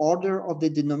that the order of the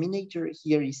denominator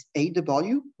here is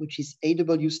AW, which is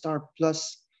AW star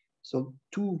plus, so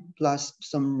 2 plus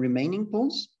some remaining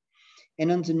poles.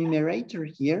 And on the numerator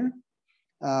here,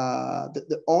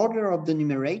 the order of the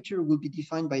numerator will be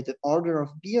defined by the order of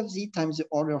B of Z times the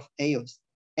order of A of Z,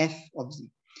 F of Z.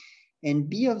 And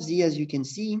B of Z, as you can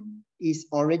see, is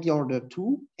already order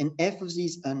 2, and F of Z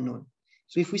is unknown.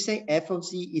 So if we say F of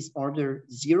Z is order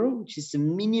 0, which is the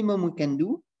minimum we can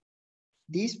do,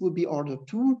 this will be order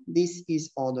 2. This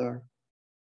is order,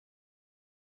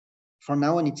 for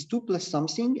now on it's 2 plus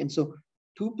something. And so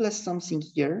 2 plus something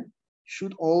here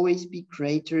should always be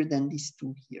greater than this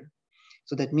 2 here.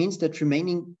 So that means that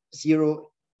remaining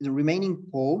 0, the remaining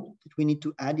pole that we need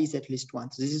to add is at least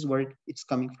 1. So this is where it's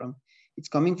coming from. It's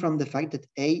coming from the fact that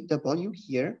AW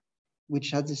here,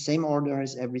 which has the same order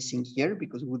as everything here,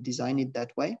 because we would design it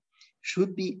that way,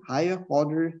 should be higher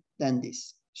order than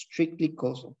this, strictly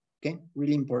causal, okay?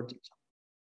 Really important.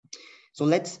 So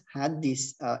let's add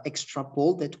this extra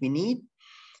pole that we need.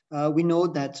 We know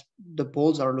that the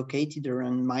poles are located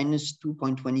around minus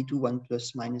 2.22, 1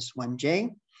 plus minus 1j.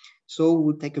 So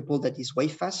we'll take a pole that is way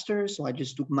faster. So I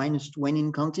just took minus 20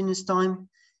 in continuous time.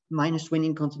 Minus 20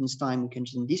 in continuous time, we can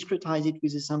just discretize it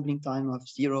with a sampling time of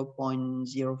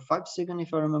 0.05 seconds,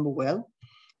 if I remember well,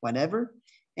 whatever.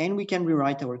 And we can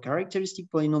rewrite our characteristic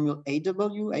polynomial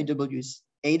AW. AW is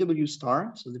AW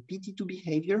star, so the PT2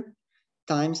 behavior,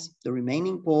 times the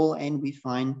remaining pole, and we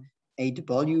find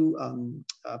AW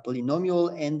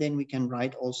polynomial, and then we can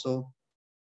write also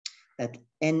that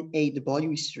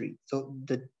NAW is 3. So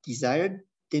the desired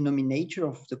denominator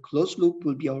of the closed loop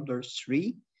will be order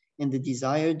 3, and the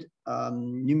desired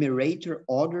numerator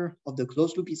order of the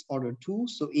closed loop is order 2,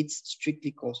 so it's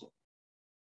strictly causal.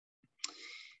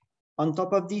 On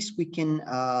top of this, we can,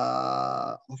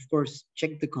 of course,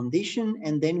 check the condition,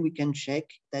 and then we can check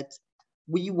that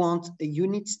we want a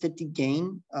unit static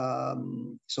gain.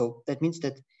 So that means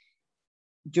that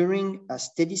during a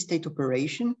steady state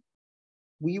operation,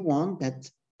 we want that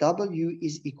W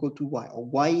is equal to Y, or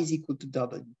Y is equal to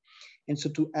W. And so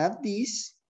to have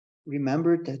this,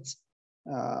 remember that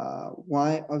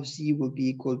Y of Z will be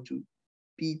equal to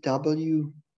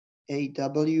PW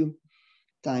AW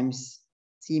times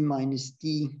Z minus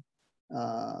D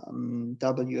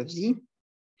W of Z.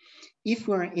 If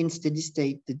we're in steady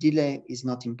state, the delay is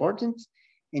not important.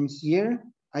 And here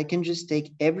I can just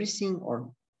take everything,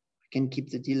 or I can keep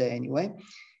the delay anyway.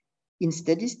 In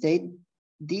steady state,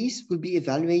 this will be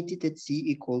evaluated at Z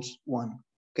equals 1.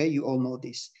 Okay, you all know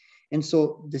this. And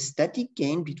so the static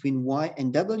gain between Y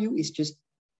and W is just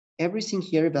everything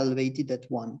here evaluated at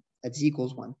 1, at Z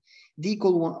equals 1. D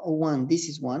equals 1, this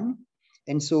is 1.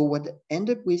 And so what I end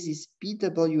up with is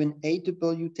PW and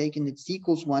AW taken at Z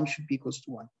equals 1 should be equals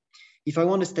to 1. If I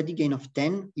want a static gain of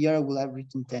 10, here I will have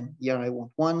written 10. Here I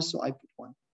want 1, so I put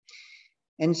 1.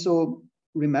 And so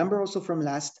remember also from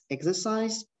last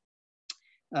exercise,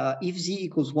 if Z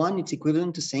equals 1, it's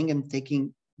equivalent to saying I'm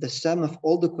taking the sum of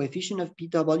all the coefficient of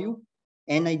PW,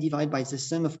 and I divide by the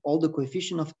sum of all the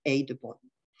coefficient of AW.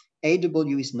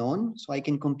 AW is known, so I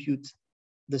can compute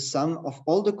the sum of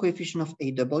all the coefficient of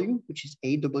AW, which is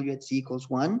AW at Z equals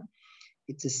 1.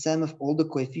 It's the sum of all the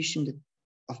coefficient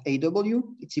of AW.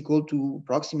 It's equal to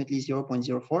approximately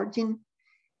 0.014.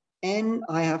 And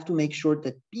I have to make sure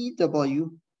that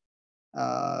PW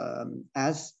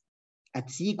as at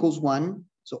Z equals 1,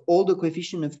 so all the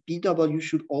coefficient of PW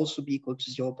should also be equal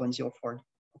to 0.040,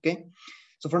 okay?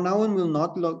 So for now on, we're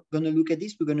not going to look at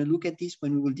this. We're going to look at this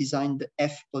when we will design the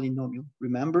F polynomial.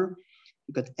 Remember,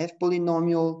 you got F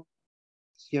polynomial.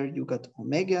 Here you got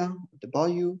omega,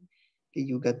 W. Okay,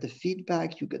 you got the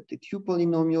feedback. You got the Q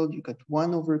polynomial. You got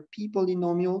 1 over P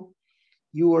polynomial.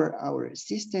 You are our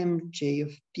system, J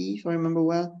of P, if I remember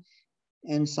well,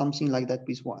 and something like that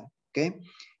with Y, okay?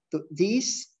 So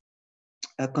this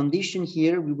condition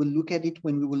here, we will look at it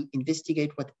when we will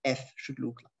investigate what F should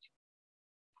look like.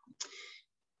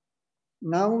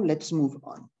 Now let's move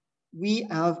on. We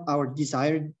have our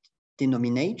desired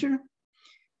denominator.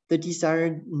 The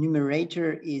desired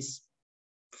numerator is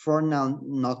for now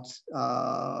not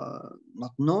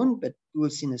known, but we'll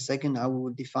see in a second how we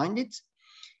will define it.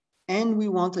 And we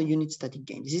want a unit static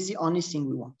gain. This is the only thing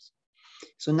we want.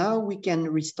 So now we can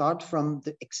restart from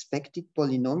the expected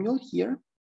polynomial here.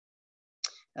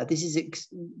 This is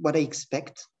what I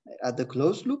expect at the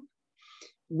closed loop.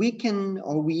 We can,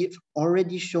 or we've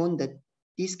already shown that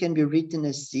this can be written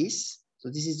as this. So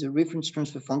this is the reference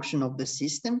transfer function of the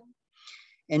system.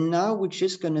 And now we're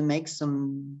just going to make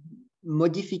some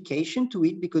modification to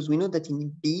it, because we know that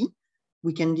in B,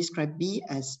 we can describe B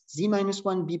as Z minus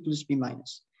 1, B plus B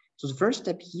minus. So the first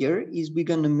step here is we're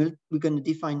going to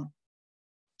define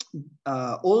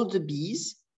all the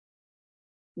B's.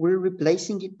 We're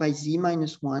replacing it by Z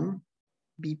minus 1,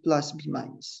 B plus B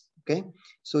minus, okay?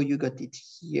 So you got it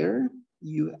here,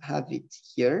 you have it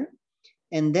here.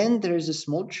 And then there's a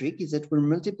small trick, is that we're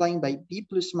multiplying by B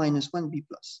plus minus 1, B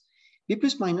plus. B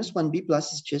plus minus 1, B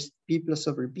plus is just B plus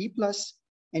over B plus,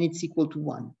 and it's equal to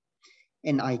 1.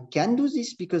 And I can do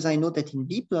this because I know that in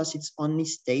B plus, it's only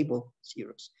stable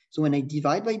zeros. So when I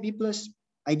divide by B plus,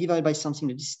 I divide by something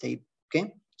that is stable,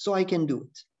 okay? So I can do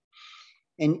it.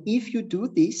 And if you do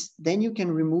this, then you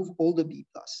can remove all the B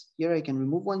plus. Here I can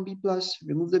remove 1 B plus,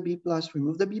 remove the B plus,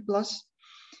 remove the B plus,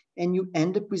 and you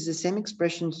end up with the same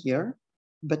expression here.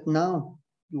 But now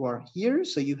you are here,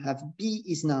 so you have B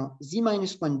is now Z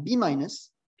minus 1 B minus,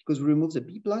 because we remove the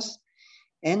B plus,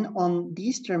 And on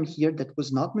this term here that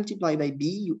was not multiplied by b,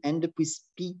 you end up with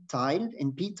p tilde,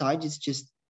 and p tilde is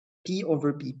just p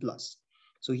over p plus.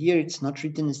 So here it's not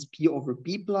written as p over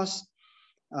p plus,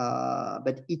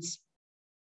 but it's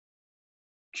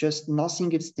just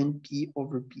nothing else than p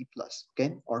over p plus,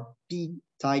 okay? Or p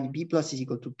tilde p plus is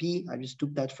equal to p. I just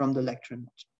took that from the lecture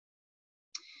notes.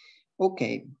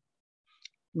 Okay,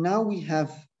 now we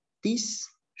have this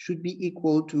should be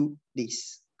equal to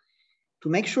this. To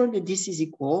make sure that this is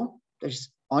equal, there's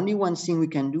only one thing we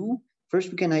can do. First,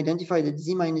 we can identify that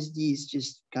z minus d is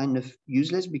just kind of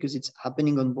useless because it's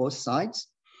happening on both sides.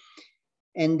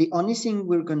 And the only thing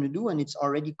we're going to do, and it's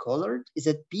already colored, is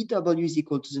that pw is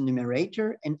equal to the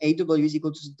numerator and aw is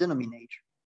equal to the denominator,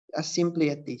 as simply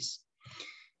as this.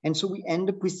 And so we end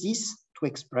up with these two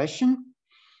expressions.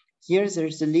 Here,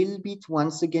 there's a little bit,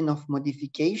 once again, of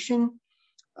modification.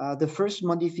 The first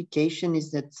modification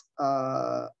is that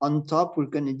on top, we're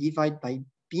going to divide by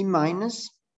b minus.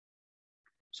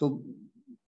 So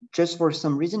just for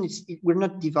some reason, we're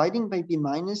not dividing by b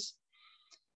minus.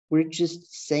 We're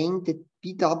just saying that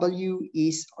pw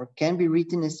is or can be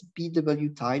written as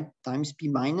pw times p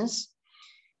minus.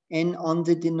 And on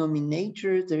the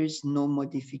denominator, there is no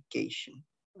modification.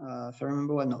 If I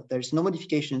remember well, no, there's no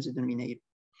modification in the denominator.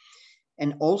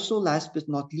 And also, last but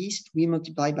not least, we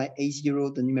multiply by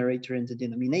a0 the numerator and the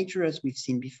denominator, as we've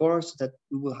seen before, so that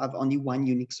we will have only one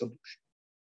unique solution.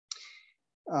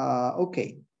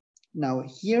 Okay, now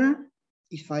here,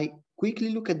 if I quickly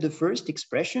look at the first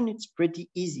expression, it's pretty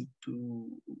easy to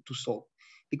solve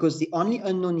because the only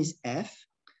unknown is f.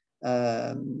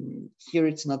 Here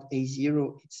it's not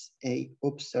a0, it's a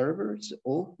observer, it's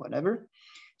o, whatever.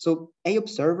 So a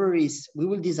observer is, we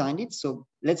will design it, so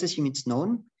let's assume it's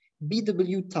known.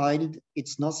 BW tilde,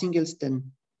 it's nothing else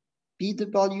than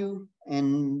BW,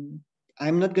 and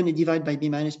I'm not going to divide by B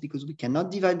minus because we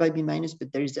cannot divide by B minus,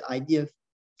 but there is the idea of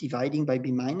dividing by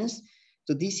B minus.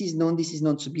 So this is known,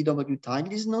 so BW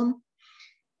tilde is known,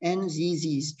 and Z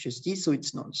is just this, so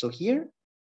it's known. So here,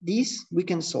 this, we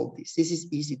can solve this. This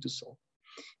is easy to solve.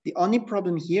 The only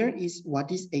problem here is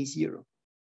what is A0?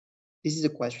 This is a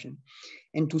question.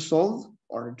 And to solve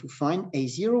or to find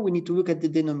A0, we need to look at the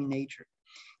denominator.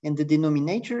 And the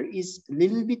denominator is a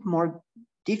little bit more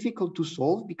difficult to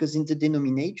solve because in the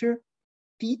denominator,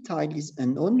 p tilde is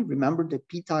unknown. Remember that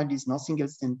p tilde is nothing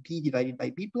else than p divided by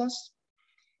b plus,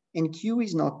 and q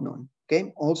is not known.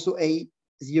 Okay, also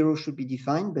A0 should be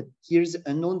defined, but here's the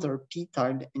unknowns are p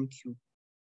tilde and q.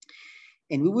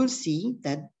 And we will see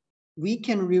that we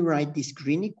can rewrite this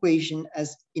green equation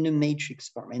as in a matrix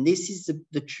form. And this is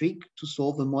the trick to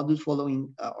solve a model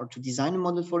following or to design a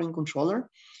model following controller.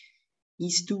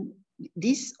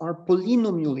 These are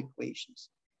polynomial equations.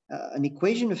 An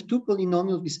equation of two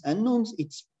polynomials with unknowns,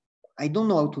 I don't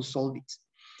know how to solve it.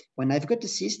 When I've got a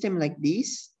system like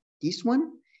this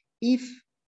one, if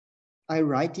I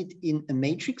write it in a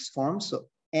matrix form, so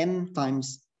m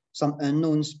times some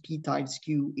unknowns p times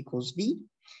q equals v,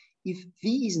 if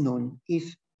v is known,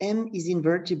 if m is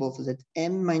invertible, so that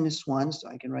m minus 1, so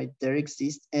I can write there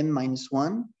exists m minus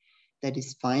 1, that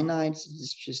is finite, so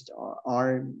it's just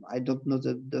r, I don't know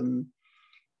the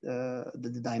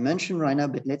dimension right now,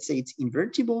 but let's say it's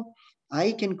invertible,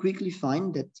 I can quickly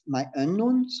find that my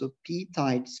unknown, so p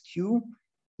times q,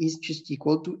 is just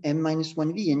equal to m minus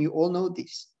 1v, and you all know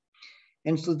this.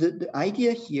 And so the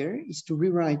idea here is to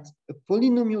rewrite a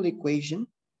polynomial equation.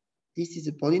 This is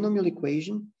a polynomial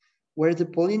equation where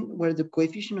the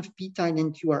coefficient of p tilde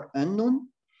and q are unknown,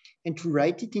 and to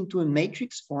write it into a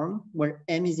matrix form where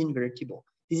m is invertible.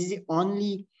 This is the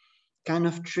only kind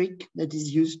of trick that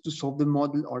is used to solve the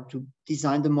model or to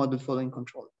design the model following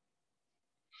controller.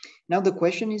 Now the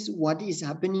question is, what is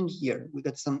happening here? We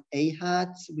got some a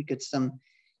hats, we got some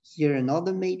here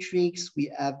another matrix,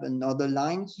 we have another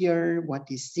line here. What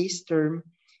is this term?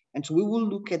 And so we will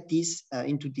look at this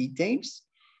into details.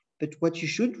 But what you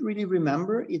should really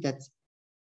remember is that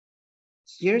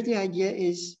here the idea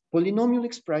is polynomial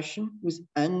expression with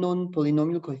unknown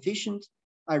polynomial coefficient.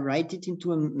 I write it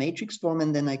into a matrix form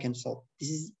and then I can solve. This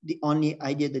is the only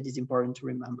idea that is important to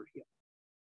remember here.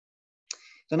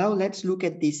 So now let's look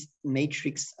at this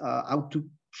matrix, how to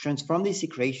transform this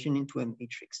equation into a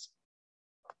matrix.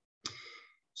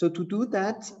 So to do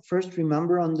that, first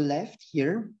remember on the left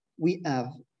here, we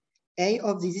have A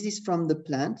of this is from the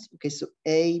plant. Okay, so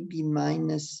A, B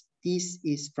minus, this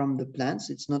is from the plants.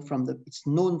 It's not from the, it's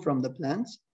known from the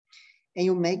plants. A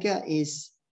omega is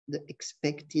the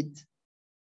expected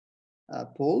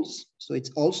poles, so it's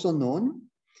also known.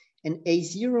 And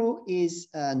A0 is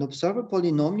an observer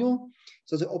polynomial.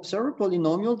 So the observer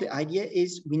polynomial, the idea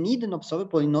is we need an observer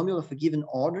polynomial of a given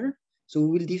order. So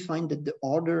we will define that the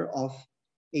order of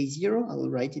A0, I will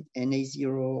write it NA0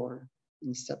 or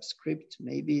in subscript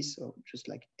maybe, so just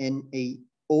like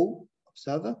NAO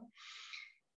observer.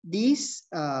 This,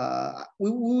 we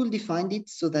will define it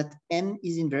so that M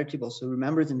is invertible. So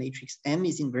remember the matrix M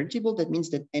is invertible. That means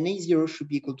that NA0 should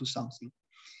be equal to something.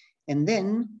 And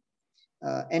then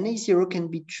NA0 can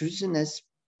be chosen as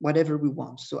whatever we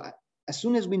want. So as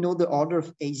soon as we know the order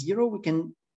of A0, we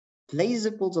can place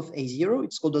the poles of A0.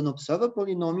 It's called an observer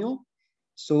polynomial.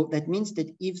 So that means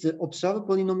that if the observer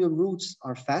polynomial roots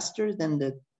are faster than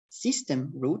the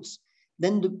system roots,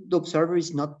 then the observer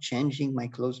is not changing my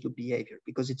closed loop behavior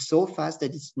because it's so fast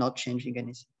that it's not changing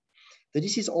anything. So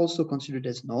this is also considered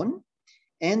as known.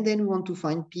 And then we want to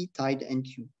find P tide and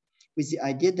Q with the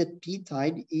idea that P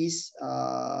tide is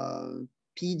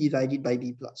P divided by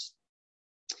B plus.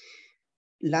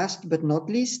 Last but not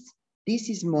least, this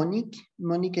is monic,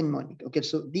 monic and monic. Okay,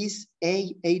 so these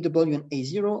A, AW and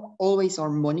A0 always are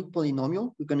monic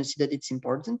polynomial. We're gonna see that it's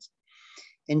important.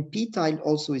 And P tile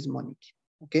also is monic,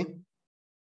 okay?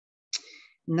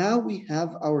 Now we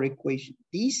have our equation.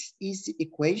 This is the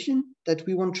equation that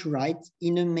we want to write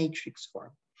in a matrix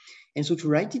form. And so to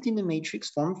write it in a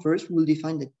matrix form, first we'll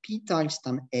define that P times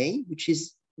time A, which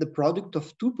is the product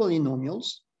of two polynomials.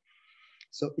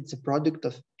 So it's a product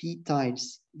of P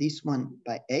times this one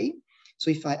by A. So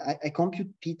if I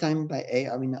compute P time by A,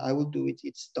 I mean, I will do it,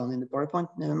 it's done in the PowerPoint,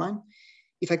 never mind.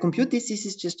 If I compute this, this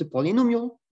is just a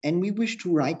polynomial and we wish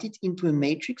to write it into a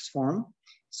matrix form.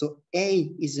 So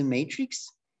A is a matrix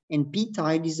and P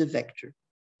tile is a vector,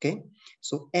 okay?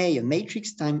 So A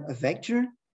matrix times a vector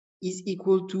is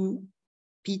equal to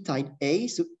P tile A.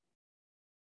 So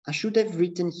I should have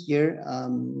written here,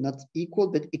 not equal,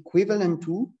 but equivalent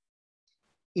to,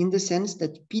 in the sense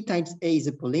that P times A is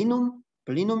a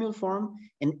polynomial form,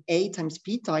 and A times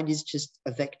P tile is just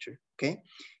a vector, okay?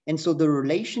 And so the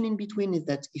relation in between is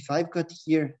that if I've got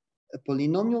here a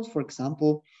polynomial, for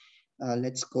example,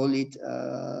 let's call it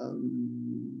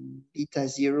beta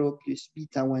 0 plus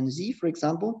beta 1z, for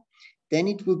example, then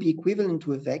it will be equivalent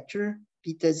to a vector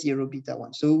beta 0, beta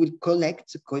 1. So we will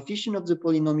collect the coefficient of the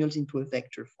polynomials into a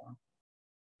vector form.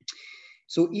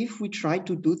 So if we try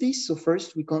to do this, so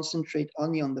first we concentrate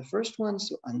only on the first one,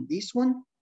 so on this one,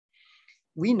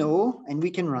 we know and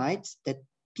we can write that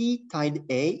P tile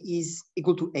A is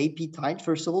equal to AP tile.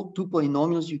 First of all, two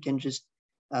polynomials, you can just,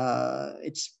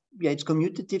 it's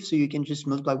commutative, so you can just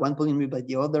multiply one polynomial by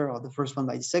the other or the first one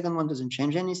by the second one, doesn't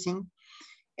change anything.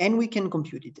 And we can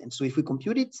compute it. And so if we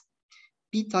compute it,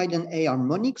 P tile and A are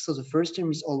monic, so the first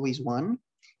term is always 1.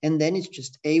 And then it's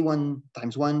just A1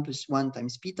 times 1 plus 1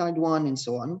 times P tile 1 and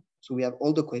so on. So we have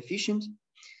all the coefficients.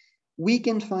 We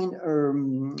can find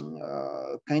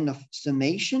a kind of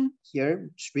summation here.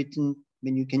 It's written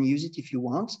when you can use it if you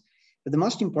want. But the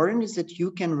most important is that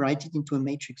you can write it into a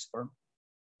matrix form.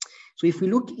 So if we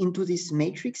look into this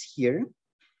matrix here,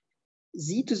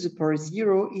 z to the power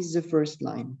 0 is the first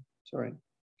line. Sorry.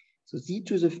 So z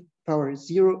to the power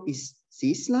 0 is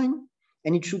this line,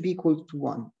 and it should be equal to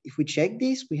 1. If we check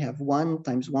this, we have 1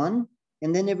 times 1,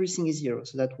 and then everything is 0,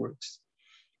 so that works.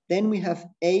 Then we have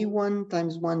A1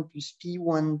 times 1 plus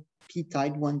P1, P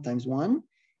tile 1 times 1,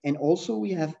 and also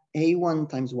we have A1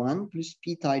 times 1 plus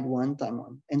P tile 1 times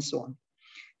 1, and so on.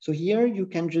 So here you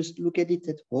can just look at it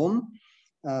at home.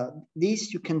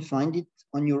 This you can find it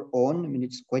on your own. I mean,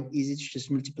 it's quite easy. It's just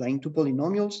multiplying two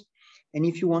polynomials. And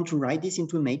if you want to write this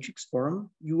into a matrix form,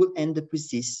 you will end up with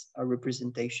this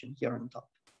representation here on top.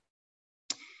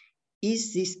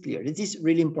 Is this clear? This is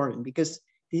really important because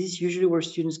this is usually where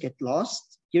students get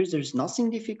lost. Here, there's nothing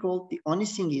difficult. The only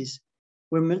thing is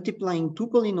we're multiplying two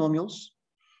polynomials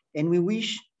and we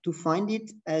wish to find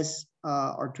it as,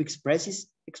 or to express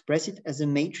it as a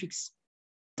matrix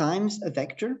times a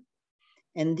vector.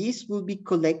 And this will be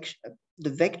the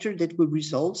vector that will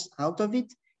result out of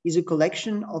it is a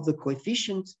collection of the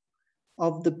coefficients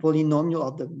of the polynomial,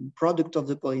 of the product of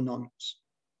the polynomials.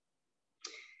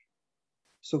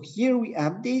 So here we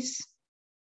have this.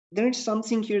 There is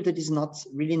something here that is not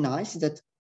really nice, that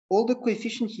all the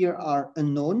coefficients here are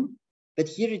unknown, but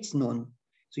here it's known.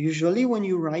 So usually when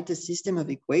you write a system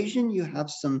of equation, you have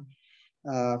some,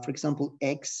 for example,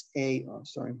 ax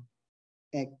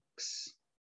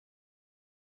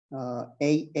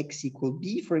equal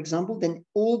b, for example, then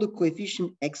all the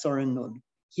coefficient x are unknown.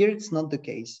 Here it's not the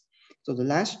case. So the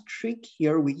last trick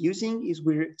here we're using is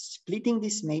we're splitting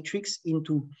this matrix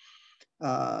into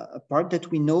a part that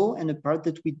we know and a part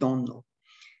that we don't know.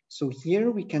 So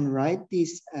here we can write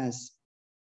this as,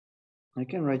 I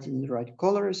can write it in the right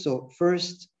color. So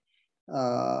first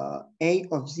A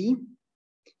of z.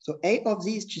 So A of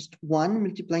z is just 1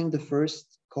 multiplying the first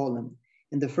column.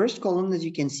 And the first column, as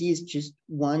you can see, is just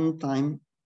 1 time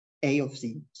a of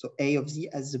z. So a of z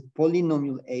as the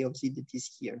polynomial a of z that is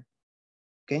here,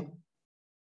 okay?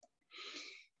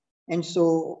 And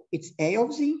so it's a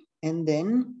of z, and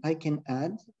then I can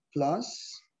add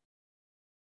plus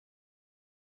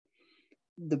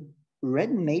the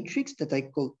red matrix that I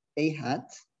call a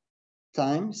hat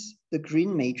times the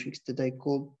green matrix that I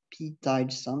call p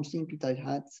times something, p times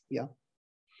hat, yeah.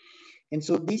 And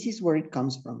so this is where it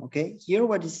comes from, okay? Here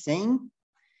what it's saying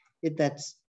is that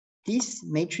this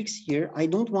matrix here, I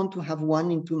don't want to have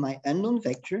 1 into my unknown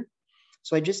vector.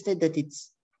 So I just said that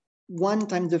it's 1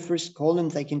 times the first column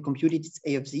that I can compute it, it's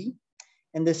a of z.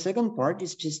 And the second part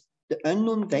is just the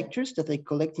unknown vectors that I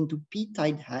collect into p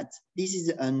times hat. This is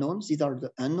the unknowns, these are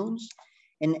the unknowns.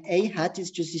 And a hat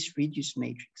is just this reduced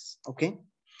matrix, okay?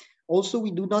 Also,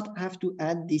 we do not have to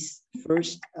add this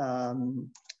first line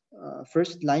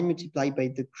multiplied by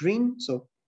the green. So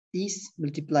this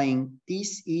multiplying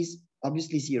this is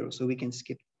obviously 0, so we can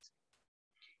skip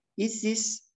it. Is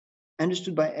this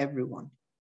understood by everyone?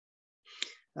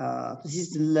 This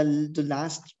is the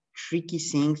last tricky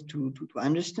thing to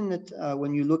understand, that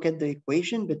when you look at the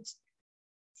equation, but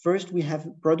first we have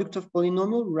product of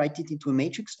polynomial, write it into a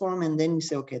matrix form, and then we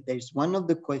say, okay, there's one of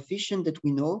the coefficient that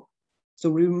we know,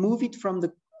 so we remove it from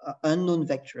the unknown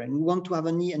vector, and we want to have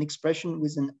only an expression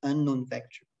with an unknown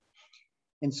vector.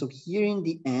 And so here in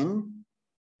the end,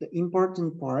 the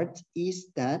important part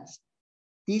is that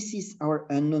this is our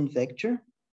unknown vector,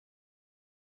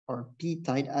 or p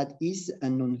times hat is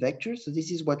unknown vector. So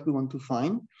this is what we want to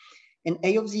find. And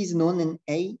a of z is known, and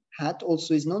a hat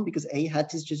also is known, because a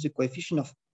hat is just the coefficient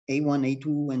of a1,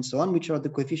 a2, and so on, which are the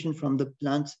coefficient from the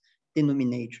plant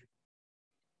denominator.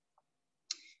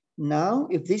 Now,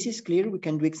 if this is clear, we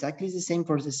can do exactly the same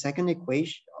for the second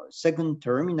equation, or second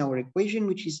term in our equation,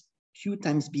 which is q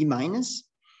times b minus.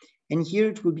 And here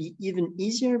it will be even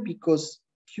easier because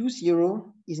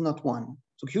q0 is not 1.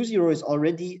 So q0 is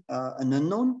already an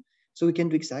unknown. So we can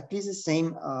do exactly the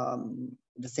same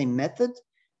method.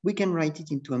 We can write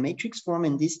it into a matrix form,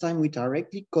 and this time we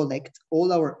directly collect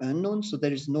all our unknowns, so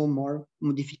there is no more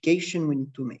modification we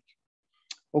need to make.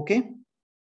 Okay?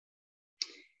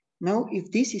 Now,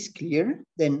 if this is clear,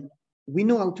 then we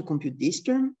know how to compute this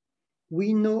term.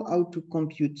 We know how to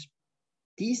compute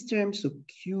this term, so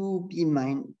q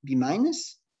b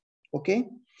minus, okay?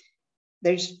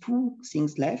 There's 2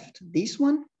 things left, this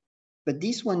one, but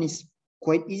this one is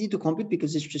quite easy to compute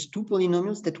because it's just 2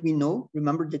 polynomials that we know.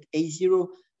 Remember that a0,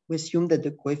 we assume that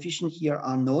the coefficients here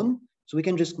are known, so we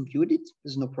can just compute it,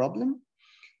 there's no problem.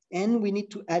 And we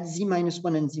need to add z minus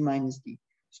 1 and z minus d.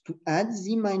 So to add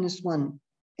z minus 1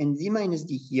 and z minus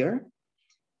d here,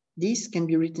 this can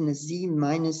be written as z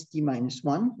minus d minus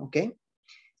 1, okay?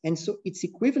 And so it's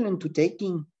equivalent to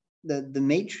taking the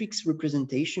matrix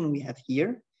representation we have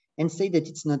here and say that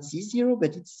it's not z0,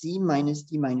 but it's z minus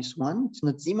d minus 1. It's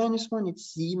not z minus 1,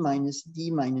 it's z minus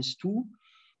d minus 2,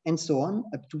 and so on.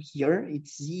 Up to here,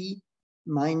 it's z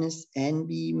minus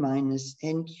nb minus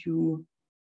nq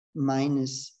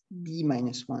minus b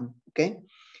minus 1, okay?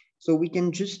 So we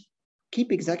can just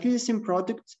keep exactly the same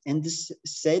product and this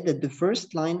say that the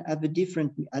first line has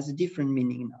a different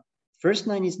meaning now. First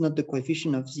line is not the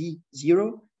coefficient of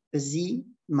z0, but z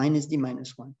minus d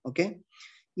minus 1, okay?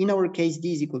 In our case,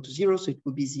 d is equal to 0, so it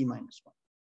will be z minus 1.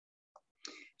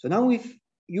 So now if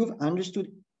you've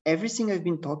understood everything I've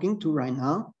been talking to right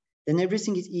now, then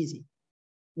everything is easy.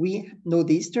 We know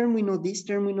this term, we know this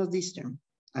term, we know this term.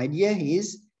 Idea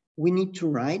is we need to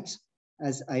write,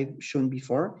 as I've shown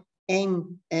before,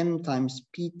 m times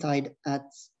p times at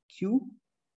q.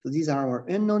 So these are our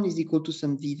unknown is equal to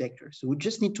some v vector. So we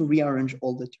just need to rearrange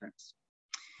all the terms.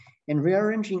 And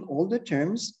rearranging all the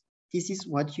terms, this is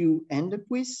what you end up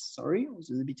with. Sorry, I was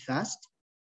a little bit fast.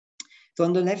 So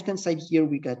on the left-hand side here,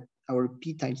 we got our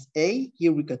p times a.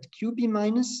 Here we got qb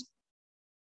minus.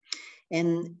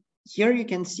 And here you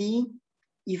can see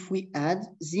if we add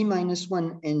z minus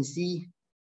 1 and z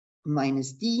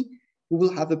minus d, we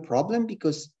will have a problem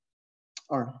because,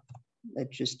 or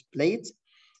let's just play it.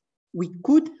 We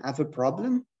could have a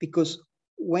problem because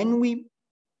when we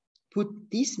put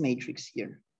this matrix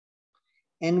here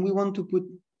and we want to put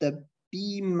the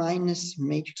b minus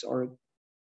matrix or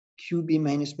qb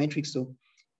minus matrix, so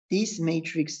this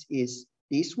matrix is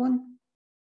this one,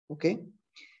 okay?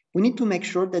 We need to make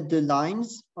sure that the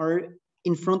lines are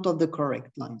in front of the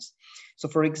correct lines. So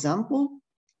for example,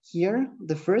 here,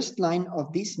 the first line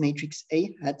of this matrix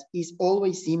A hat is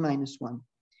always z minus 1.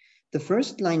 The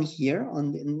first line here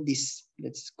on this,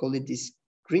 let's call it this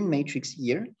green matrix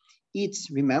here, it's,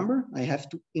 remember, I have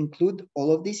to include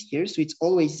all of this here. So it's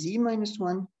always z minus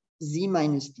 1, z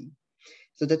minus d.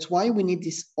 So that's why we need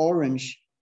this orange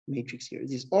matrix here.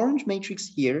 This orange matrix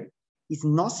here is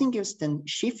nothing else than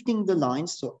shifting the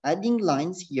lines, so adding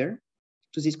lines here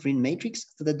to this green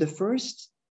matrix so that the first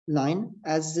line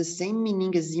has the same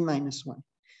meaning as z minus 1.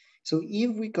 So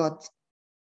if we got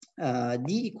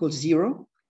d equals 0,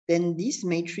 then this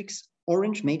matrix,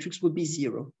 orange matrix, would be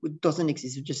 0. It doesn't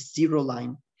exist, it's just 0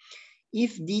 line.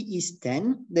 If d is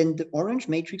 10, then the orange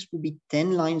matrix will be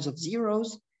 10 lines of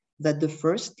zeros that the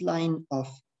first line of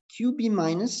qb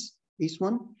minus, this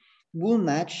one, will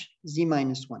match z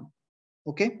minus 1.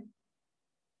 Okay?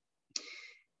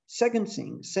 Second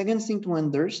thing to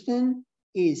understand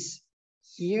is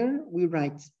here we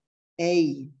write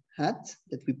a hat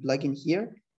that we plug in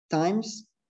here times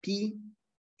p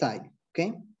tile.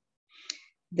 Okay?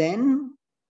 Then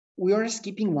we are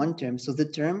skipping one term. So the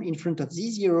term in front of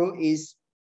z0 is,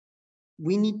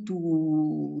 we need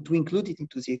to include it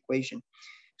into the equation.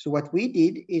 So what we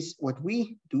do is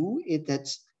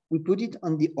that we put it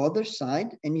on the other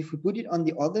side. And if we put it on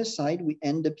the other side, we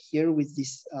end up here with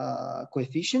this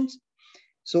coefficient.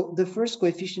 So the first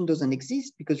coefficient doesn't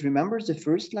exist because remember, the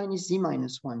first line is z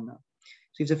minus 1 now.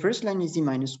 So if the first line is z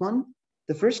minus 1,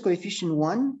 the first coefficient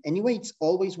 1, anyway, it's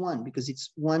always 1 because it's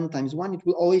 1 times 1, it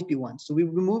will always be 1. So we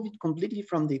remove it completely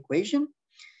from the equation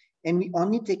and we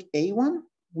only take a1,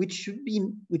 which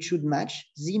should match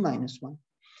z minus 1.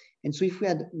 And so if we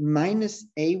add minus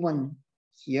a1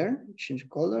 here, change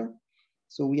color.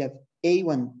 So we have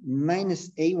a1 minus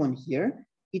a1 here.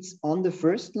 It's on the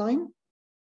first line,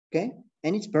 okay?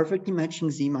 And it's perfectly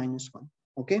matching z minus 1,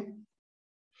 okay?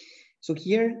 So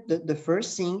here, the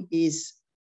first thing is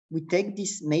we take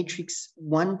this matrix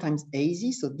 1 times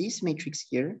az, so this matrix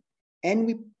here, and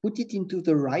we put it into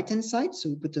the right-hand side. So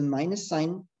we put a minus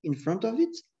sign in front of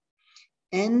it.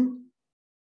 And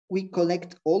we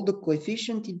collect all the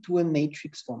coefficient into a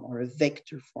matrix form or a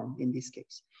vector form in this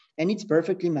case. And it's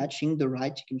perfectly matching the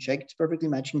right, you can check, it's perfectly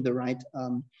matching the right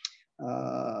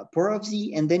power of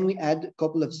z. And then we add a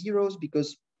couple of zeros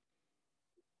because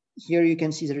here you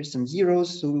can see there is some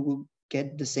zeros, so we will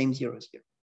get the same zeros here.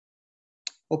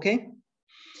 Okay.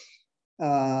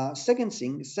 Second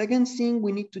thing,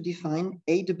 we need to define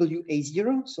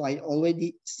AWA0. So I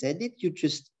already said it, you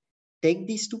just take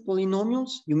these two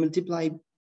polynomials, you multiply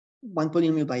one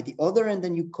polynomial by the other, and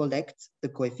then you collect the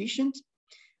coefficient.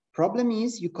 Problem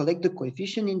is you collect the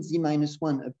coefficient in z minus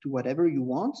 1 up to whatever you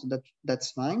want, so that's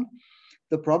fine.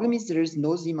 The problem is there is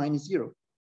no z minus 0.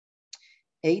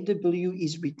 AW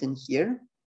is written here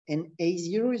and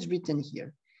A0 is written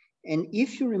here. And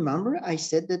if you remember, I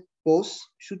said that both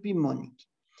should be monic.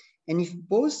 And if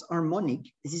both are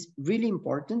monic, this is really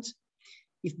important.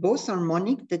 If both are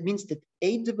monic, that means that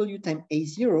AW times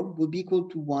A0 will be equal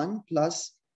to 1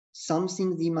 plus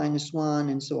something z minus 1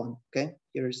 and so on. Okay,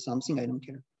 here is something, I don't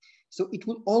care. So it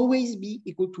will always be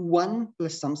equal to 1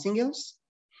 plus something else.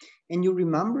 And you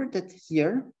remember that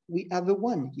here we have a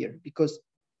 1 here because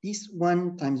this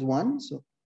 1 times 1, so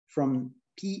from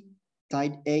P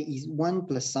tied A is 1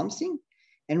 plus something.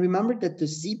 And remember that the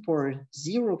z power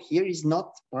 0 here is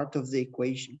not part of the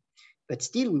equation. But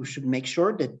still, we should make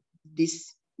sure that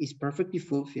this is perfectly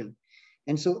fulfilled.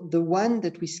 And so the one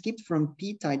that we skipped from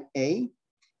P tied A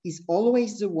is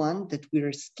always the one that we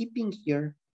are skipping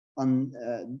here on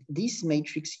this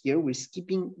matrix here. We're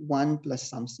skipping 1 plus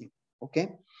something,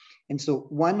 okay? And so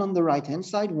 1 on the right-hand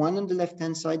side, 1 on the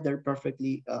left-hand side, they're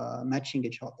perfectly matching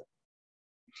each other.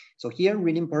 So here,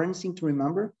 really important thing to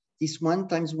remember, this 1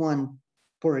 times 1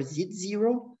 for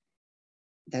z0,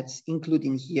 that's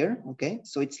including here, okay?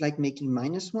 So it's like making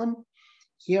minus 1.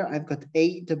 Here I've got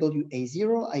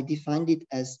AWA0, I defined it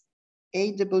as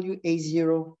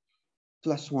AWA0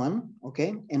 plus 1,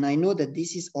 okay? And I know that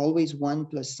this is always 1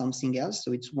 plus something else,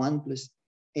 so it's 1 plus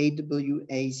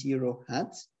AWA0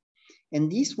 hat. And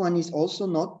this one is also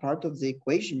not part of the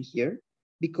equation here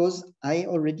because I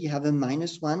already have a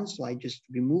minus 1, so I just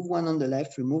remove 1 on the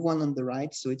left, remove 1 on the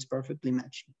right, so it's perfectly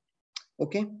matching,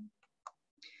 okay?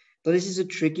 So this is a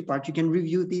tricky part. You can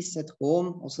review this at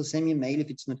home, also send me a mail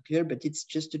if it's not clear, but it's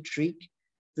just a trick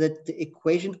that the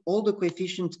equation, all the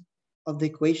coefficients of the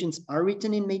equations are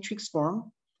written in matrix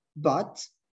form, but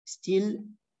still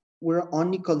we're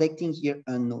only collecting here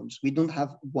unknowns. We don't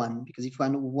have 1 because if we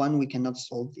have 1, we cannot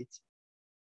solve it.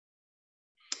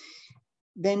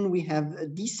 Then we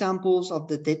have these samples of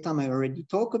the data. I already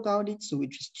talked about it. So we're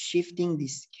just shifting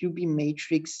this QB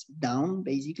matrix down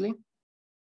basically.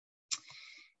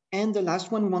 And the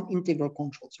last one, we want integral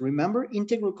control. So remember,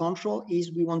 integral control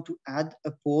is we want to add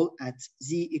a pole at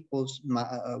z equals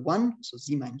 1, so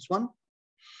z minus 1.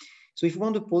 So if we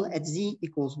want a pole at z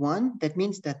equals 1, that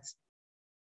means that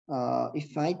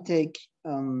if I take,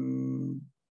 I mean,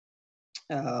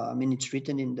 it's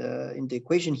written in the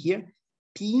equation here,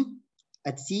 P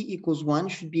at Z equals 1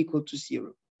 should be equal to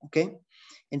 0, okay?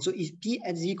 And so if P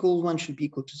at Z equals 1 should be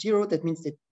equal to 0, that means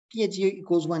that P at 0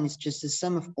 equals 1 is just the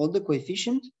sum of all the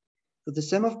coefficients. So the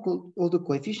sum of all the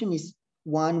coefficients is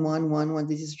 1, 1, 1, 1.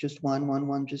 This is just 1, 1,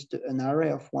 1, just an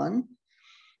array of 1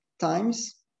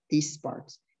 times these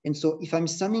parts. And so if I'm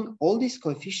summing all these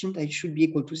coefficients, I should be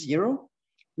equal to 0.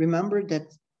 Remember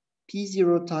that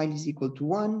P0 tile is equal to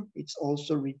 1. It's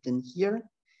also written here.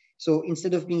 So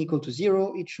instead of being equal to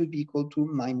 0, it should be equal to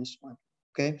 -1.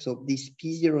 Okay, so this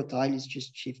P0 tile is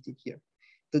just shifted here.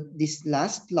 This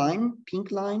last line, pink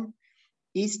line,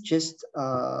 is just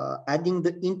adding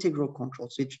the integral control.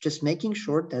 So it's just making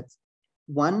sure that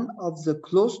one of the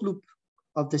closed loop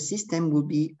of the system will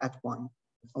be at 1.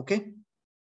 Okay.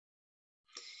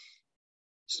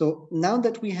 So now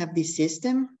that we have this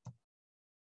system,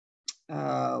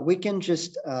 we can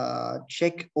just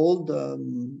check all the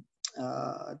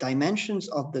dimensions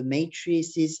of the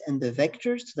matrices and the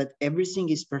vectors so that everything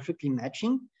is perfectly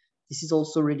matching. This is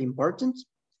also really important.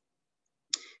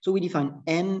 So we define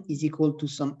M is equal to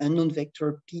some unknown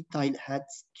vector P tile hat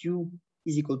Q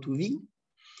is equal to V.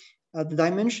 The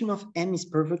dimension of M is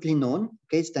perfectly known.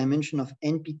 Okay, it's dimension of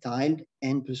NP tile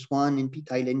N plus 1, NP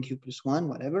tile NQ plus 1,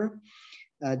 whatever.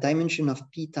 Dimension of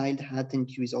P tile hat and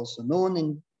Q is also known,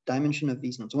 and dimension of V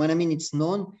is known. So when I mean it's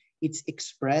known, it's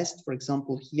expressed, for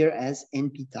example, here as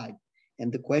NP tile.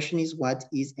 And the question is, what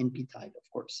is NP tile,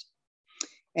 of course?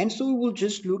 And so we will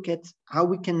just look at how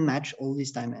we can match all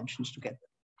these dimensions together.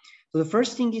 So the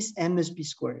first thing is M must be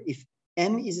square. If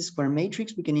M is a square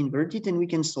matrix, we can invert it and we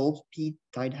can solve P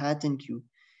tile hat and Q.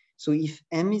 So if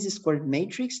M is a squared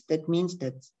matrix, that means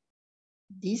that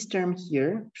this term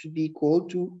here should be equal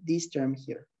to this term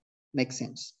here. Makes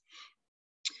sense.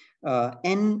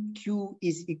 NQ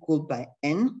is equal by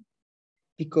N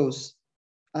because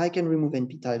I can remove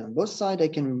NP tile on both sides. I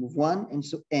can remove 1, and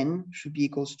so N should be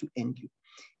equals to NQ.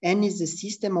 N is the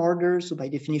system order, so by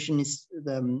definition is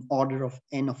the order of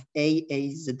N of A. A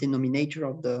is the denominator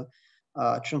of the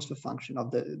transfer function,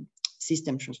 of the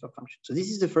system transfer function. So this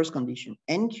is the first condition.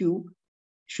 NQ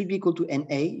should be equal to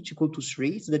NA, it's equal to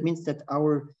 3. So that means that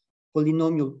our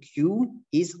polynomial Q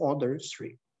is order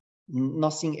 3.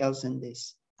 Nothing else than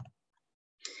this.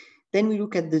 Then we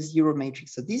look at the zero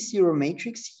matrix. So this zero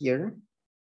matrix here,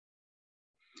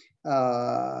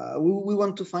 we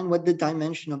want to find what the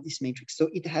dimension of this matrix. So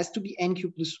it has to be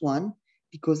NQ plus 1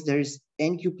 because there's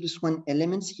NQ plus 1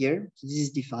 elements here. So this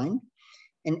is defined.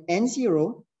 And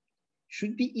N0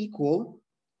 should be equal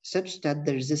such that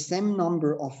there's the same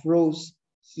number of rows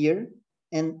here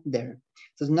and there.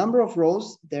 So the number of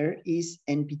rows there is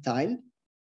NP tile.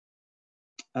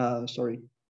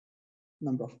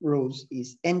 Number of rows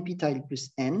is NP tile plus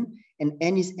N, and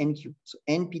N is NQ. So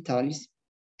NP tile is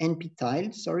NP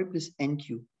tile, sorry, plus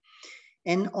NQ.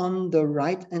 And on the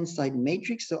right-hand side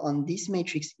matrix, so on this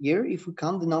matrix here, if we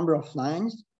count the number of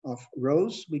lines of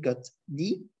rows, we got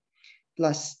D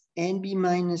plus NB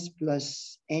minus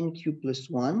plus NQ plus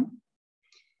 1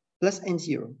 plus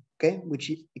N0, okay, which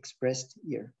is expressed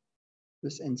here,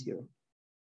 plus N0.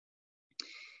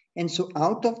 And so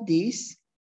out of this,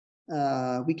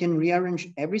 we can rearrange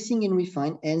everything and we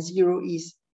find N0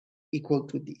 is equal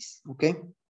to this, okay?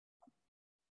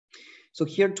 So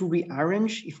here to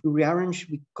rearrange, if we rearrange,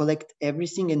 we collect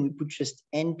everything and we put just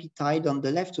NP tile on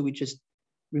the left. So we're just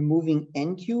removing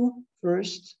NQ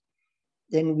first,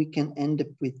 then we can end up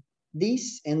with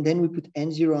this, and then we put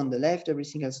N0 on the left,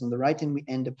 everything else on the right, and we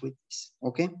end up with this,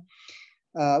 okay?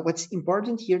 What's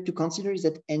important here to consider is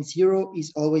that N0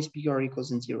 is always bigger or equals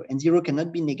than 0. N0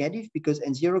 cannot be negative because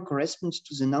N0 corresponds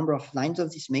to the number of lines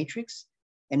of this matrix,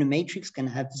 and a matrix can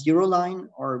have 0 line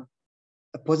or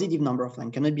a positive number of line,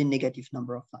 cannot be a negative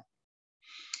number of line.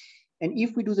 And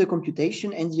if we do the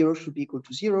computation, N0 should be equal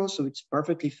to 0, so it's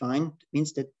perfectly fine. It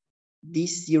means that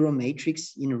this 0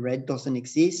 matrix in red doesn't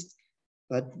exist,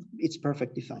 but it's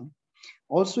perfectly fine.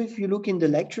 Also, if you look in the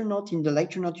lecture note, you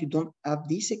don't have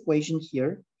this equation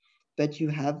here, but you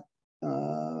have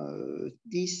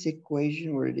this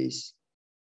equation where it is.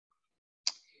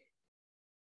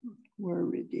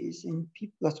 Where it is in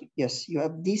P plus, yes, you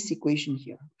have this equation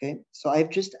here, okay? So I've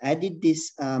just added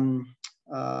this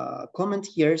comment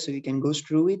here so you can go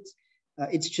through it.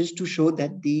 It's just to show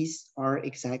that these are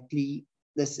exactly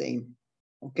the same,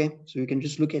 okay? So you can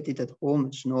just look at it at home.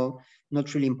 It's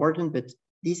not really important, but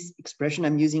this expression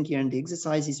I'm using here in the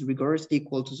exercise is rigorously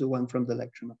equal to the one from the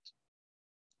lecture note.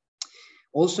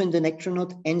 Also in the lecture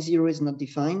note, N0 is not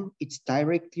defined. It's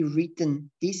directly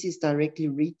written. This is directly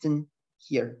written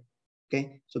here.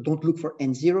 Okay, so don't look for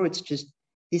n0. It's just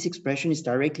this expression is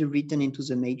directly written into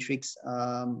the matrix,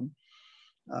 the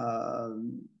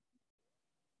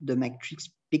matrix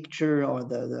picture, or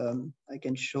the I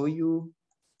can show you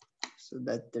so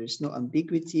that there is no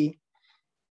ambiguity.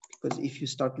 Because if you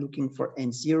start looking for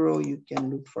n0, you can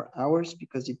look for hours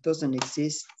because it doesn't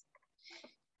exist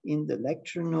in the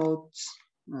lecture notes.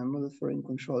 Model foreign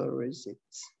controller, where is it?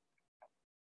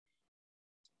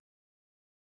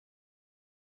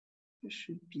 It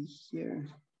should be here.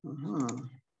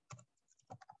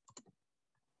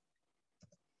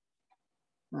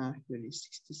 Here is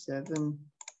 67.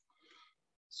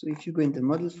 So if you go in the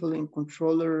model following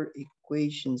controller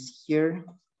equations here,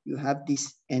 you have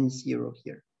this n0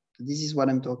 here. So this is what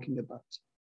I'm talking about.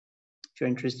 If you're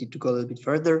interested to go a little bit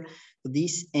further, so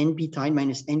this nb tilde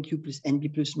minus nq plus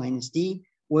nb plus minus d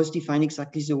was defined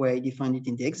exactly the way I defined it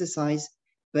in the exercise,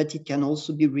 but it can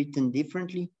also be written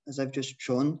differently, as I've just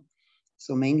shown.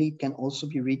 So mainly it can also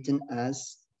be written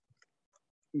as,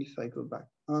 if I go back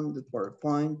on the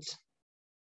PowerPoint,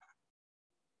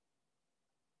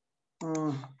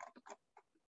 there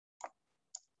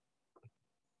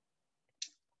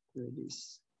it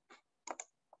is.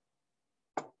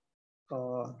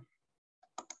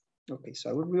 Okay, so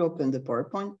I will reopen the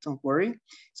PowerPoint, don't worry.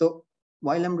 So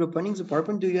while I'm reopening the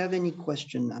PowerPoint, do you have any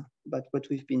question now about what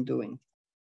we've been doing?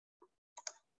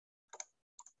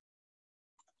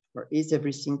 Or is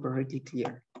everything perfectly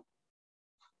clear?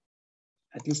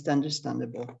 At least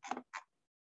understandable.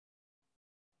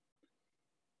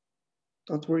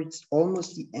 Don't worry, it's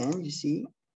almost the end, you see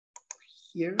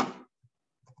here.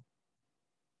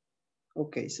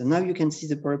 Okay, so now you can see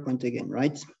the PowerPoint again,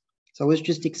 right? So I was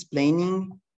just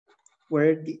explaining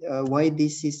where the, why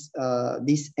this is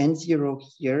this n0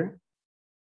 here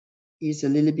is a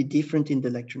little bit different in the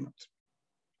lecture notes,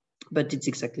 but it's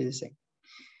exactly the same.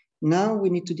 Now we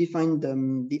need to define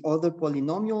the other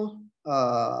polynomial.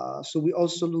 So we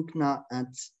also look now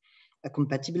at a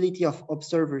compatibility of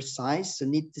observer size, so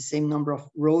need the same number of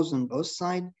rows on both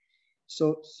sides.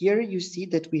 So here you see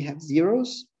that we have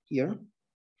zeros here.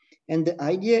 And the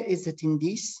idea is that in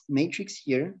this matrix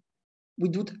here, we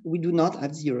do not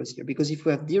have zeros here, because if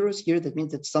we have zeros here, that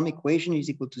means that some equation is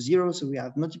equal to 0. So we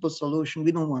have multiple solutions.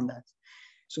 We don't want that.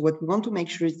 So what we want to make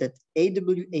sure is that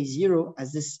AWA0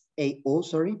 as this AO,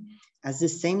 sorry, has the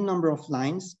same number of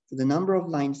lines. So the number of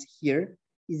lines here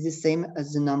is the same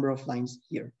as the number of lines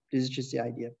here. This is just the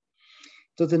idea.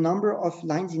 So the number of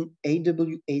lines in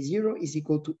AWA0 is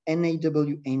equal to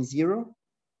NAWN0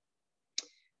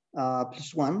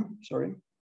 plus 1, sorry.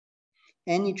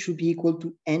 And it should be equal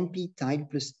to NP tilde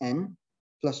plus N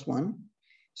plus 1.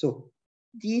 So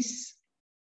this,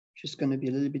 just going to be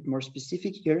a little bit more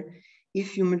specific here.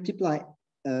 If you multiply,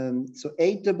 so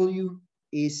AW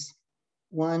is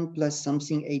 1 plus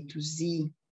something A to Z,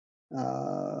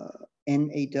 NAW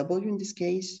in this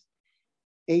case.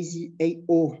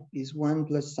 AO is 1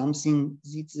 plus something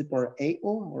Z to the power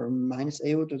AO, or minus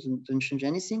AO, doesn't change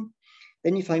anything.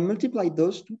 Then if I multiply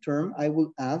those two terms, I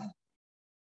will have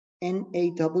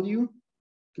NAW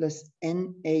plus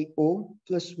NAO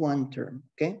plus 1 term,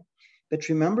 okay? But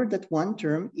remember that 1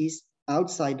 term is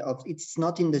outside of, it's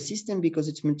not in the system because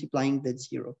it's multiplying that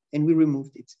 0, and we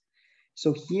removed it.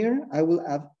 So here I will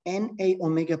have NA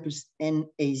omega plus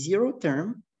NA0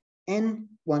 term and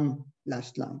 1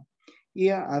 last line.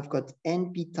 Here I've got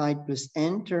NP tilde plus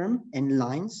N term and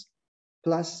lines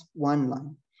plus 1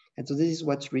 line. And so this is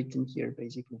what's written here,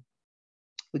 basically.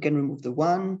 We can remove the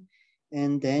 1,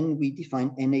 and then we define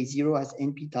NA0 as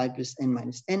NP tilde plus N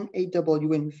minus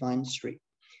NAW, and we find 3.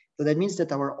 So that means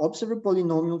that our observer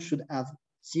polynomial should have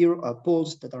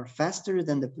poles that are faster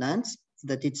than the plants, so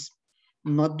that it's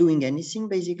not doing anything,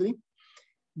 basically.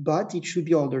 But it should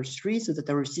be order 3 so that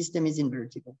our system is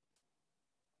invertible.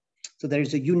 So there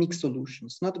is a unique solution.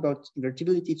 It's not about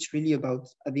invertibility, it's really about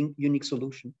having unique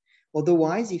solution.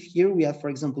 Otherwise, if here we have, for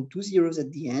example, 2 zeros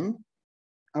at the end,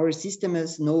 our system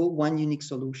has no one unique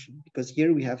solution, because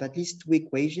here we have at least 2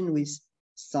 equations with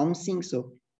something.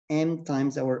 So m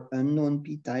times our unknown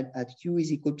p tilde at q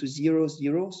is equal to 0,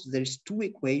 0. So there's 2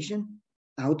 equations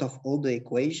out of all the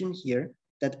equations here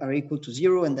that are equal to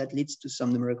 0, and that leads to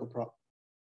some numerical problem.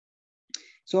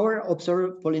 So our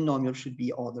observer polynomial should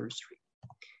be order 3.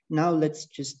 Now let's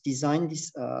just design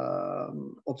this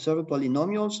observer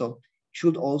polynomial. So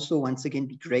should also once again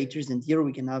be greater than 0.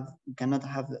 We cannot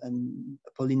have a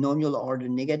polynomial order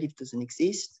negative, doesn't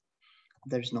exist.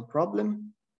 There's no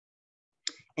problem.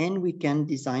 And we can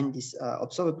design this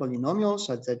observer polynomial,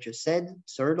 so as I just said,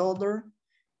 3rd order.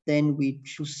 Then we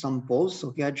choose some poles.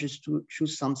 So here just to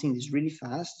choose something that's really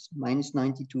fast, minus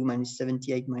 92, minus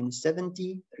 78, minus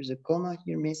 70. There's a comma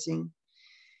here missing.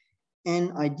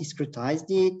 and I discretized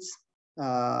it.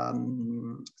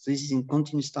 So this is in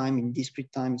continuous time. In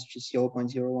discrete time, it's just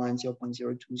 0.01,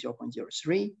 0.02,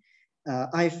 0.03.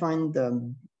 I find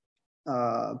the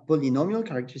polynomial,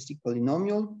 characteristic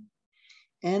polynomial,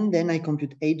 and then I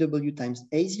compute AW times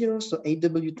A0. So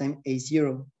AW times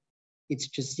A0, it's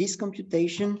just this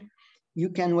computation. You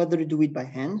can whether do it by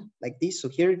hand like this. So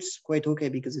here it's quite okay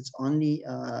because it's only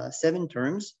 7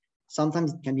 terms.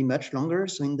 Sometimes it can be much longer.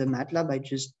 So in the MATLAB, I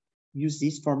just use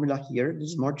this formula here.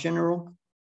 This is more general.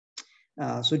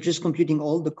 So just computing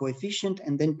all the coefficient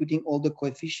and then putting all the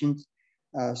coefficients.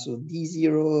 So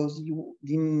D0,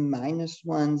 D minus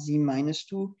 1, Z minus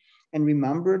 2. And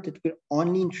remember that we're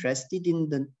only interested in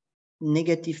the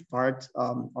negative part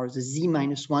or the Z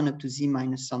minus 1 up to Z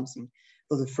minus something.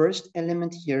 So the first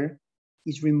element here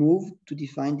is removed to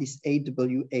define this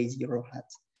AWA0 hat.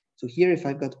 So here, if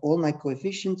I've got all my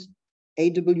coefficients,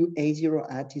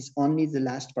 AWA0 hat is only the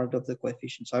last part of the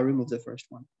coefficient. So I remove the first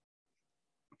one.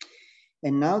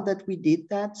 And now that we did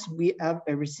that, we have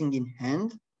everything in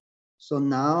hand. So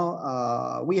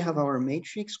now we have our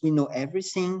matrix. We know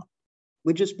everything.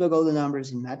 We just plug all the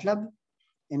numbers in MATLAB.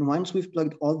 And once we've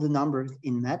plugged all the numbers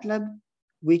in MATLAB,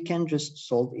 we can just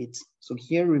solve it. So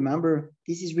here, remember,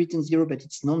 this is written 0, but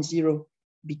it's non-zero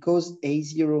because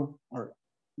A0 or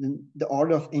the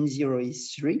order of N0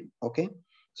 is 3, okay?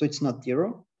 So it's not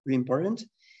 0, really important.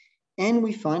 And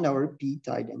we find our P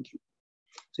tilde and Q.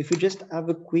 So if we just have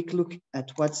a quick look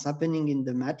at what's happening in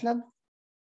the MATLAB.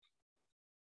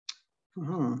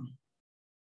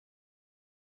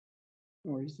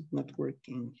 Or is it not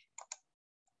working?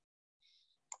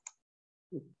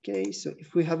 Okay, so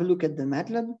if we have a look at the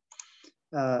MATLAB,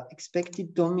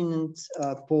 expected dominant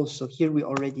poles. So here we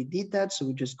already did that. So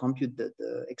we just compute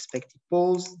the expected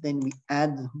poles. Then we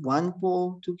add 1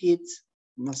 pole to it,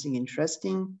 nothing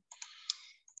interesting.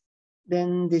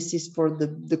 Then this is for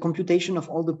the computation of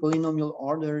all the polynomial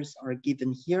orders are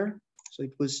given here. So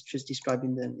it was just described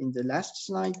in the last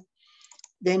slide.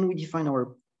 Then we define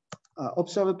our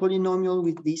observer polynomial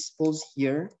with these poles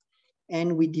here.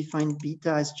 And we define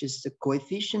beta as just the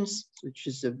coefficients, which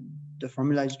is the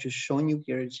formula is just showing you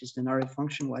here. It's just an array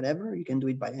function, whatever. You can do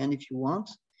it by hand if you want.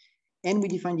 And we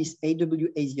define this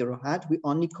AWA0 hat. We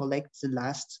only collect the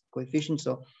last coefficient.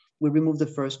 So we remove the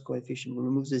first coefficient. We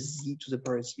remove the Z to the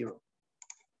power 0.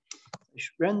 I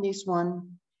should run this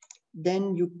one.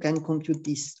 Then you can compute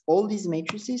all these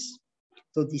matrices.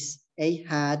 So this A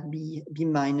hat, B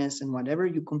minus, and whatever.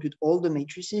 You compute all the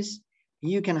matrices.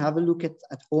 You can have a look at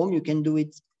home. You can do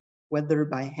it whether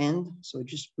by hand. So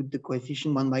just put the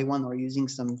coefficient 1 by 1 or using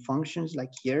some functions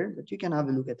like here, but you can have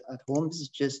a look at home. This is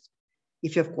just,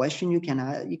 if you have question, you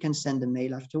can send a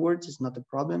mail afterwards. It's not a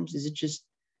problem. This is just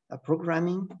a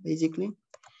programming basically.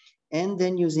 And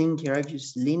then using here, I've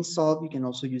used linsolve. You can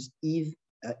also use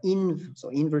inv, so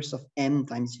inverse of M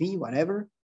times V, whatever.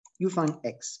 You find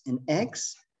X, and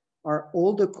X are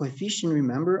all the coefficient,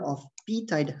 remember, of P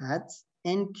tilde hat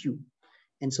and Q.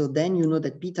 And so then you know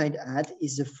that P tilde hat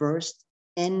is the first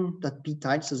N dot P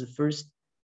tilde, so the first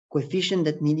coefficient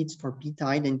that needed for P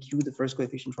tilde, and Q, the first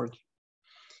coefficient for Q.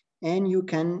 And you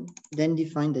can then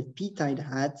define that P tilde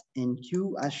hat and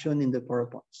Q as shown in the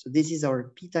PowerPoint. So this is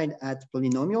our P tilde hat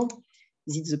polynomial,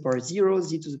 Z to the power 0,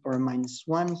 Z to the power minus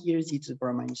 1 here, Z to the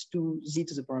power minus 2, Z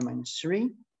to the power minus 3.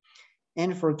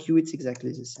 And for Q, it's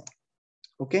exactly the same.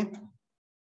 Okay?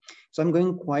 So I'm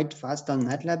going quite fast on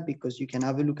MATLAB because you can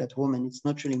have a look at home and it's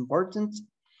not really important.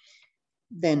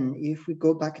 Then if we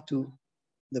go back to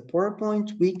the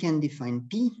PowerPoint, we can define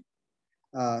P.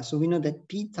 So we know that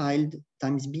P tilde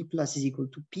times B plus is equal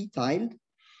to P tilde,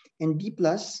 and B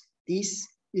plus, this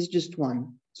is just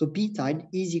 1. So P tilde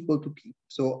is equal to P.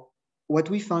 So what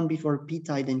we found before P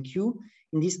tilde and Q,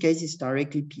 in this case, is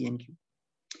directly P and Q.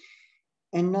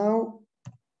 And now,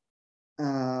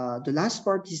 the last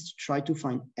part is to try to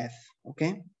find F,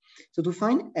 okay? So to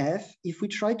find F, if we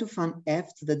try to find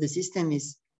F so that the system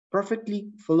is perfectly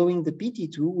following the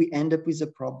PT2, we end up with a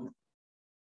problem.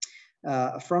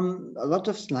 From a lot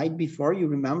of slides before, you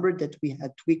remember that we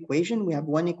had 2 equations. We have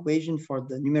one equation for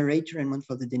the numerator and one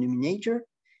for the denominator.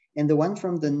 And the one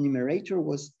from the numerator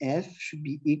was F should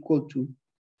be equal to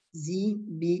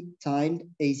ZB tilde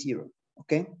A0,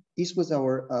 okay? This was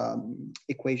our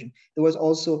equation. There was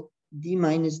also D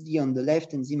minus D on the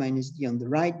left and Z minus D on the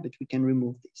right, but we can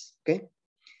remove this, okay?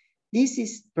 This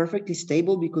is perfectly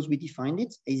stable because we defined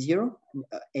it, A0,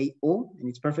 AO, and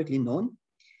it's perfectly known.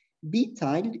 B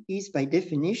tilde is by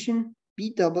definition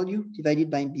BW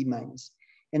divided by B minus.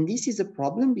 And this is a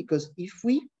problem because if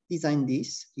we design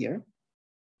this here,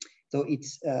 so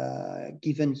it's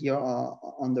given here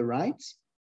on the right,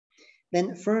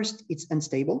 Then first, it's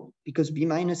unstable because B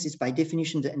minus is by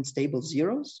definition the unstable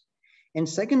zeros. And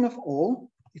second of all,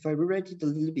 if I rewrite it a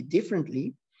little bit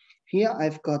differently, here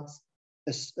I've got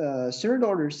a third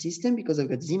order system because I've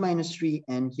got Z minus 3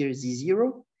 and here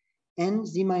Z0 and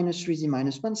Z minus 3, Z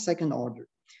minus 1 second order.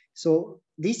 So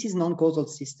this is non-causal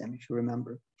system, if you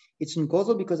remember. It's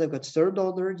non-causal because I've got third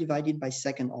order divided by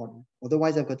second order.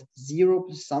 Otherwise, I've got 0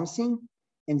 plus something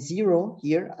and 0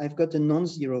 here. I've got a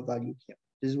non-zero value here.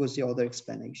 This was the other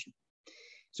explanation.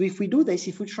 So if we do this,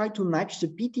 if we try to match the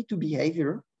PT2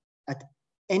 behavior at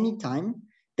any time,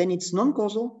 then it's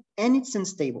non-causal and it's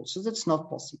unstable. So that's not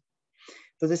possible.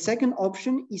 So the second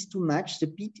option is to match the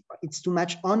PT, it's to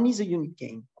match only the unit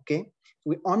gain, okay?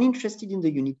 We're only interested in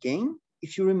the unit gain.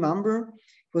 If you remember,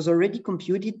 it was already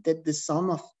computed that the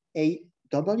sum of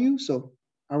AW, so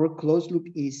our closed loop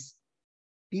is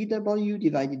PW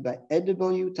divided by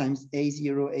AW times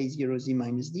A0 Z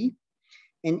minus D.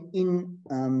 And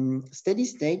in steady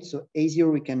state, so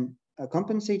A0, we can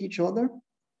compensate each other.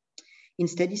 In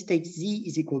steady state, Z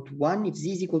is equal to 1. If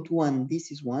Z is equal to 1,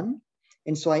 this is 1.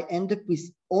 And so I end up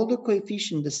with all the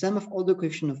coefficient, the sum of all the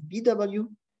coefficient of BW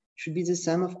should be the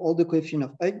sum of all the coefficient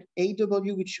of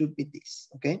AW, which should be this,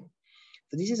 okay?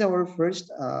 So this is our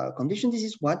first condition. This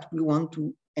is what we want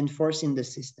to enforce in the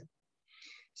system.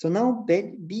 So now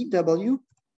BW,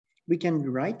 we can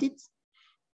rewrite it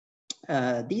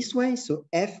this way. So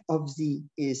F of Z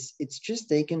is, it's just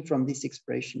taken from this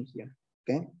expression here,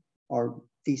 okay? Or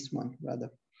this one rather.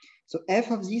 So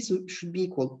F of Z should be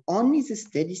equal, only the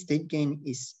steady state gain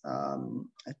is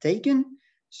taken.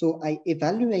 So I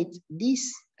evaluate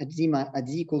this at Z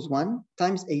equals 1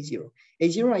 times A0.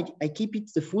 A0, I keep it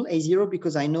the full A0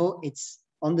 because I know it's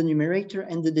on the numerator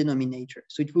and the denominator.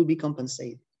 So it will be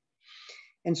compensated.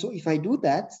 And so if I do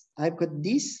that, I've got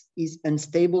this is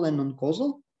unstable and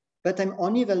non-causal, but I'm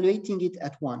only evaluating it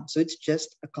at 1. So it's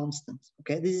just a constant,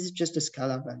 okay? This is just a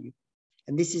scalar value.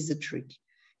 And this is the trick.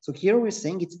 So here we're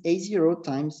saying it's A0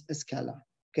 times a scalar,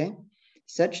 okay?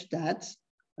 Such that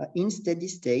in steady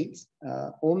state,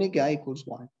 omega equals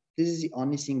 1. This is the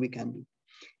only thing we can do.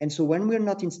 And so when we're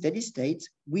not in steady state,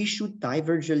 we should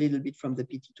diverge a little bit from the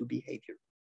PT2 behavior.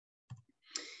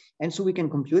 And so we can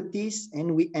compute this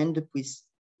and we end up with,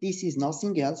 this is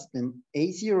nothing else than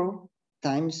A0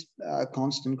 times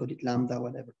constant, call it lambda,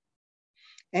 whatever.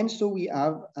 And so we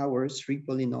have our 3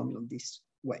 polynomial this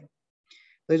way.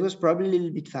 So it was probably a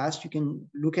little bit fast. You can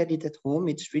look at it at home.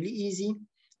 It's really easy.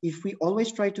 If we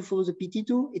always try to follow the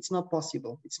PT2, it's not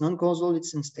possible. It's non-causal,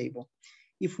 it's unstable.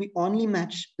 If we only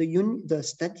match the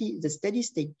steady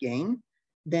state gain,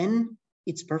 then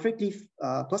it's perfectly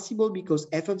possible because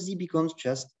F of Z becomes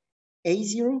just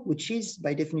A0, which is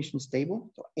by definition stable,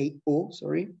 so AO,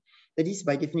 sorry, that is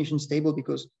by definition stable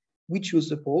because we choose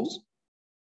the poles,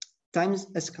 times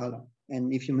a scalar.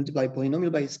 And if you multiply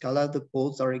polynomial by a scalar, the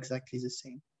poles are exactly the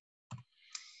same.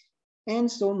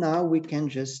 And so now we can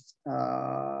just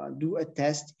do a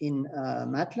test in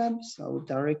MATLAB. So I will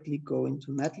directly go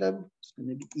into MATLAB. It's going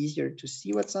to be easier to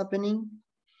see what's happening.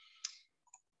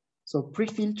 So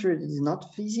pre-filtered is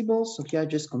not feasible. So here I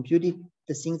just computed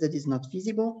the things that is not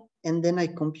feasible. And then I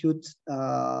compute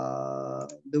the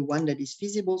one that is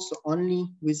feasible. So only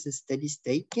with the steady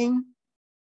state gain.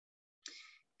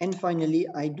 And finally,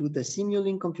 I do the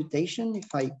Simulink computation.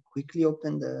 If I quickly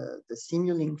open the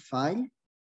Simulink file.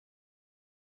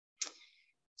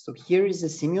 So here is the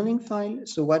Simulink file.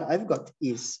 So what I've got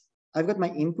is, I've got my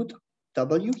input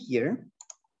W here.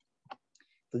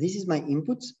 So this is my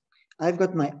input. I've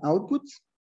got my output.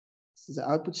 So the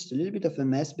output is a little bit of a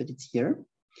mess, but it's here.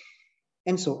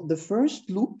 And so the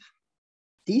first loop,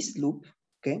 this loop,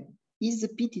 okay, is the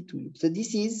PT2 loop. So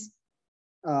this is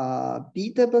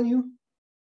BW,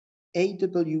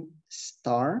 AW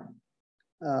star.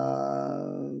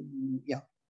 Yeah.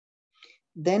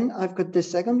 Then I've got the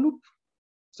second loop.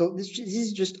 So this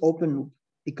is just open loop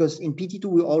because in PT2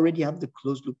 we already have the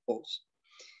closed loop poles.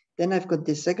 Then I've got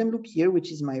the second loop here,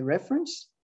 which is my reference.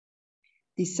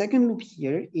 The second loop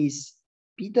here is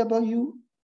AW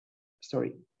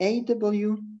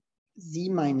Z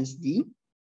minus D.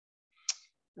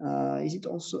 Is it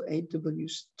also AW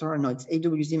star? No, it's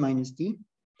AW Z minus D.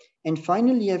 And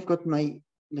finally, I've got my,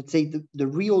 let's say the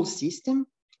real system.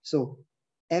 So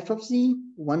F of Z,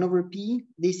 1 over P.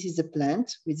 This is the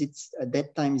plant with its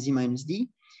that time Z minus D.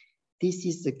 This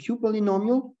is the Q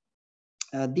polynomial.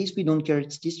 This we don't care,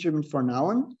 it's distributed for now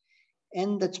on.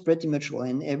 And that's pretty much all.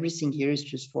 And everything here is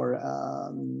just for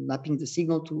mapping the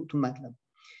signal to MATLAB.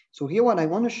 So here what I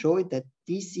want to show is that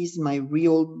this is my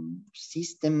real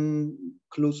system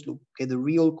closed loop, okay, the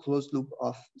real closed loop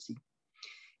of Z.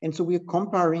 And so we're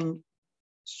comparing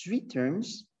 3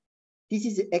 terms. This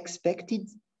is the expected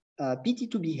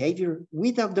PT2 behavior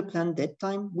without the planned dead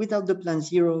time, without the planned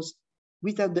zeros,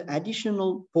 without the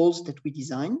additional poles that we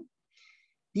design.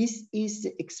 This is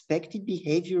the expected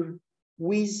behavior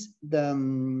with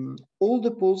the all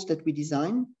the poles that we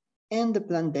design and the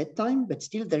planned dead time, but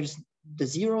still there's the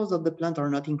zeros of the plant are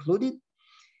not included.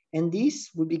 And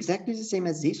this would be exactly the same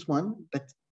as this one, but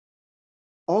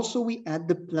also we add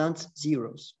the plant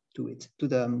zeros to it, to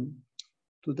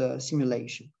the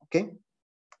simulation, okay?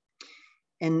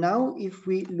 And now if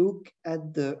we look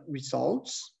at the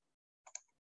results,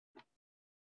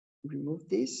 remove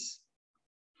this.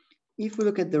 If we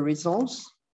look at the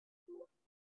results,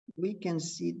 we can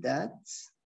see that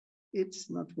it's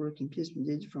not working. Please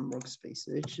delete from workspace.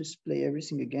 So let's just play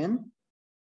everything again.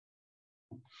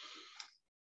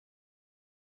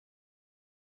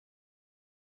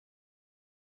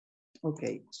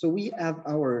 Okay, so we have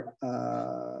our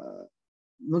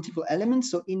multiple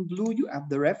elements. So in blue, you have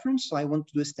the reference. So I want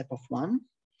to do a step of 1.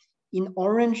 In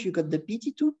orange, you got the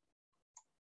PT2.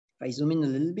 If I zoom in a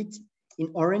little bit,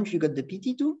 in orange, you got the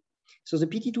PT2. So the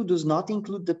PT2 does not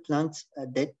include the plant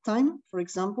dead time, for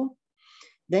example.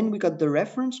 Then we got the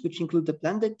reference, which include the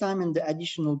planned dead time and the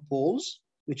additional poles,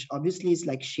 which obviously is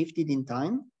like shifted in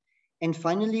time. And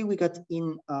finally, we got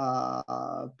in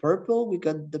purple, we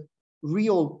got the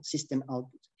real system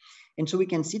output. And so we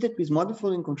can see that with model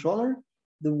following controller,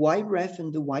 the Y ref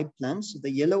and the Y plan, so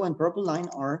the yellow and purple line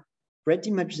are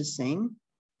pretty much the same.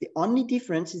 The only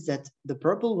difference is that the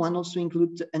purple one also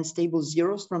includes the unstable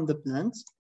zeros from the plants.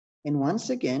 And once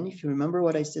again, if you remember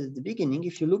what I said at the beginning,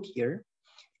 if you look here,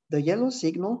 the yellow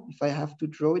signal, if I have to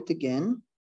draw it again,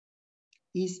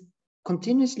 is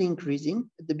continuously increasing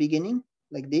at the beginning,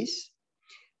 like this,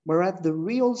 whereas the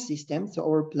real system, so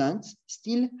our plant,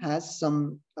 still has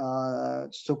some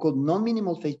so-called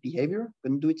non-minimal phase behavior.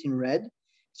 I'm going to do it in red.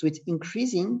 So it's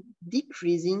increasing,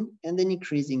 decreasing, and then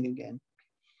increasing again.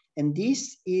 And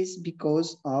this is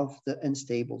because of the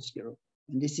unstable zero.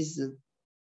 And this is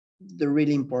the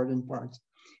really important part.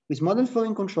 With model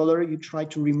following controller, you try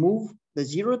to remove the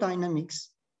zero dynamics,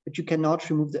 but you cannot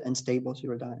remove the unstable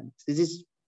zero dynamics. This is,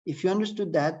 if you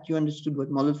understood that, you understood what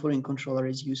model following controller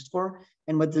is used for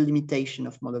and what the limitation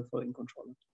of model following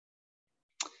controller.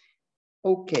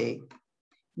 Okay,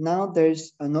 now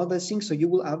there's another thing. So you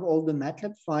will have all the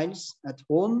MATLAB files at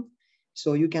home.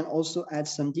 So you can also add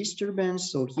some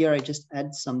disturbance. So here I just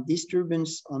add some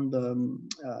disturbance on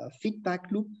the feedback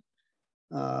loop.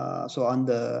 So on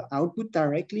the output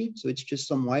directly. So it's just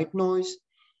some white noise.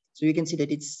 So you can see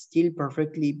that it's still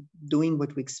perfectly doing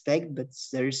what we expect, but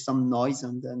there is some noise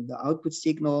on the output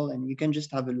signal, and you can just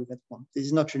have a look at one. This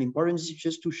is not really important. This is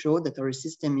just to show that our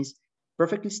system is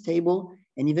perfectly stable.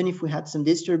 And even if we had some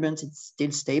disturbance, it's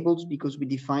still stable because we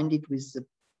defined it with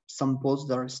some poles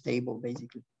that are stable,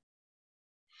 basically.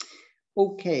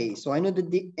 Okay, so I know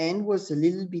that the end was a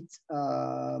little bit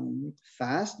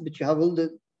fast, but you have all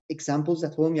the examples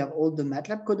at home, you have all the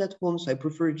MATLAB code at home. So I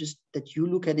prefer just that you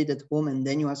look at it at home and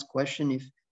then you ask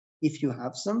questions if you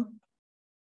have some.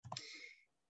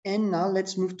 And now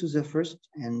let's move to the first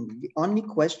and the only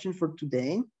question for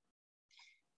today.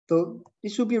 So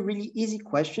this will be a really easy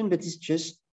question, but it's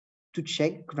just to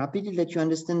check rapidly that you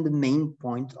understand the main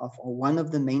point of, or one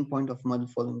of the main point of model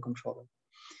following controller.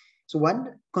 So what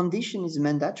condition is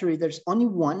mandatory? There's only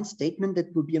one statement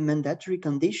that would be a mandatory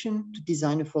condition to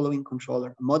design a following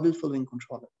controller, a model following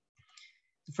controller.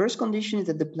 The first condition is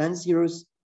that the planned zeros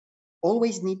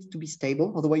always need to be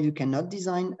stable, otherwise you cannot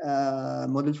design a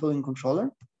model following controller.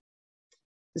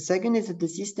 The second is that the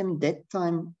system dead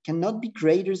time cannot be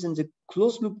greater than the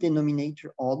closed loop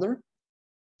denominator order.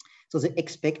 So the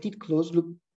expected closed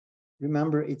loop,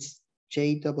 remember it's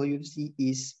JW of Z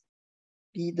is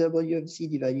PW of Z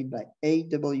divided by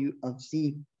AW of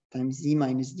Z times Z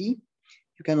minus D.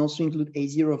 You can also include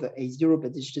A0 over A0,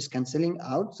 but it's just canceling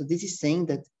out. So this is saying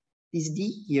that this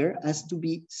D here has to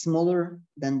be smaller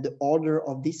than the order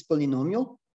of this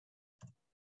polynomial.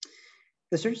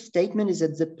 The third statement is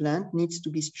that the plant needs to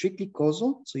be strictly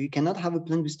causal. So you cannot have a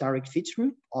plant with direct fit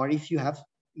through, or if you have,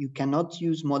 you cannot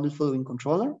use model following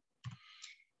controller.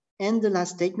 And the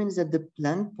last statement is that the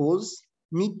plant poles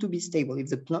need to be stable. If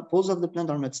the poles of the plant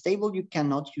are not stable, you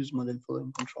cannot use model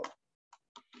following controller.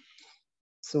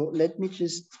 So let me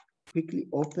just quickly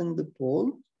open the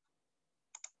poll.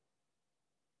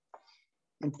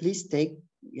 And please take,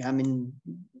 I mean,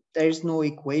 there's no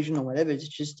equation or whatever. It's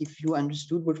just if you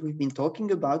understood what we've been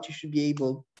talking about, you should be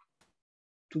able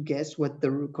to guess what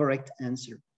the correct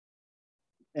answer.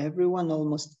 Everyone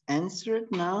almost answered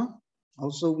now.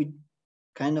 Also, we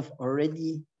kind of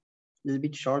already a little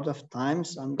bit short of time,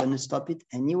 so I'm going to stop it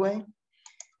anyway.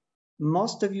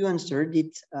 Most of you answered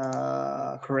it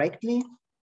correctly.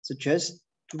 So just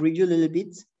to review a little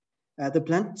bit, the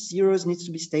plant zeros needs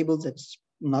to be stable. That's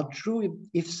not true.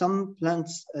 If some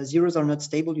plants zeros are not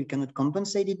stable, you cannot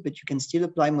compensate it, but you can still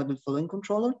apply model following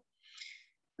controller.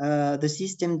 The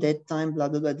system dead time, blah,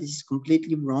 blah, blah, this is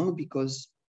completely wrong because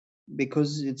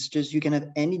it's just, you can have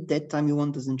any dead time you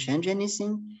want, doesn't change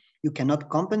anything. You cannot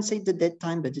compensate the dead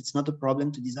time, but it's not a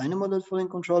problem to design a model following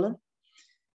controller.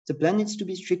 The plan needs to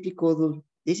be strictly causal.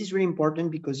 This is really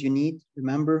important because you need,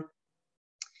 remember,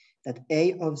 that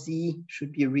A of Z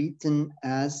should be written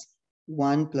as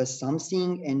 1 plus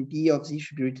something, and B of Z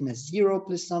should be written as 0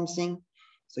 plus something.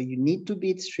 So you need to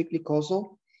be strictly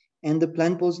causal, and the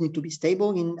plan poles need to be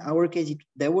stable. In our case,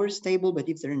 they were stable, but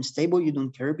if they're unstable, you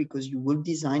don't care because you will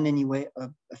design anyway a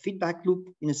feedback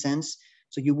loop in a sense.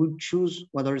 So you would choose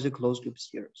what are the closed loop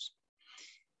zeros.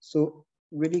 So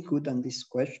really good on this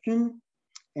question.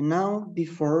 And now,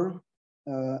 before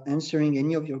answering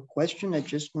any of your question, I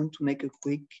just want to make a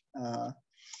quick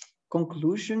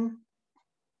conclusion.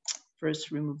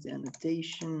 First, remove the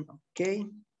annotation, okay.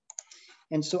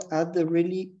 And so add the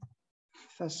really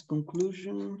fast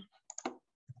conclusion.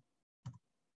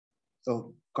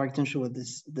 So correct answer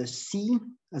was the C,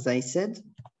 as I said.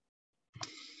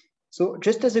 So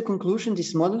just as a conclusion,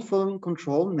 this model following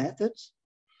control method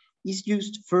is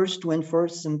used first to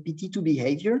enforce some PT2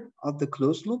 behavior of the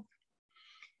closed loop.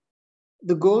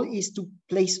 The goal is to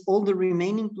place all the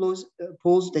remaining poles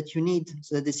that you need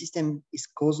so that the system is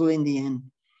causal in the end.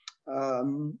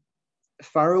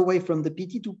 Far away from the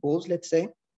PT2 poles, let's say.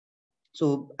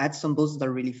 So add some poles that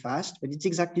are really fast, but it's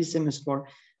exactly the same as for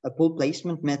a pole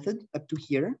placement method up to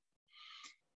here.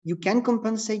 You can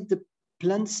compensate the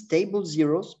plant stable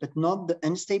zeros, but not the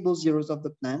unstable zeros of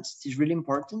the plants. This is really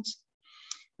important.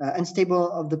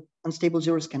 Unstable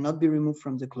zeros cannot be removed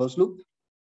from the closed loop.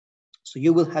 So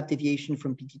you will have deviation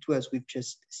from PT2 as we've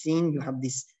just seen. You have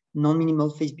this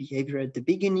non-minimal phase behavior at the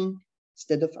beginning.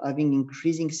 Instead of having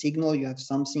increasing signal, you have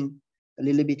something a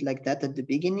little bit like that at the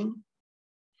beginning.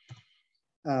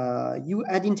 You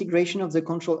add integration of the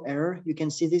control error. You can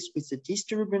see this with the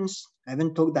disturbance. I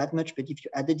haven't talked that much, but if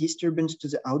you add the disturbance to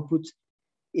the output,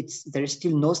 there's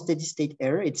still no steady state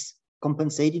error. It's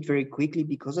compensated very quickly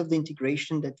because of the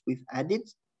integration that we've added.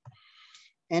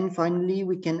 And finally,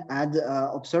 we can add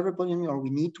observer polynomial, or we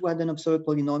need to add an observer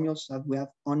polynomial, so we have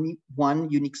only one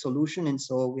unique solution, and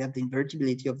so we have the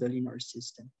invertibility of the linear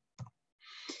system.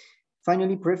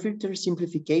 Finally, prefilter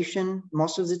simplification.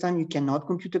 Most of the time, you cannot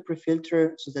compute a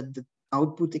prefilter so that the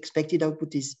expected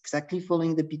output is exactly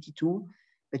following the PT2,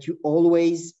 but you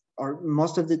always, or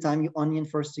most of the time, you only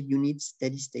enforce the unit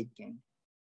steady state gain.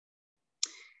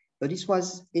 So this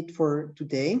was it for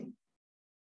today.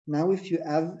 Now, if you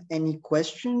have any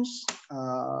questions,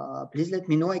 please let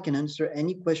me know. I can answer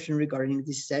any question regarding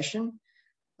this session.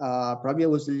 Probably I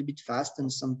was a little bit fast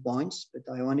on some points, but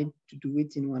I wanted to do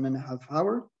it in 1.5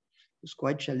 hours. It was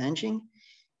quite challenging.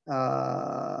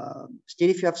 Still,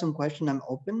 if you have some question, I'm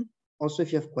open. Also,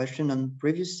 if you have question on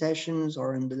previous sessions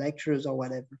or in the lectures or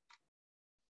whatever.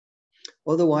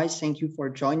 Otherwise, thank you for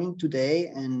joining today,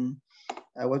 and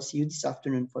I will see you this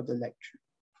afternoon for the lecture.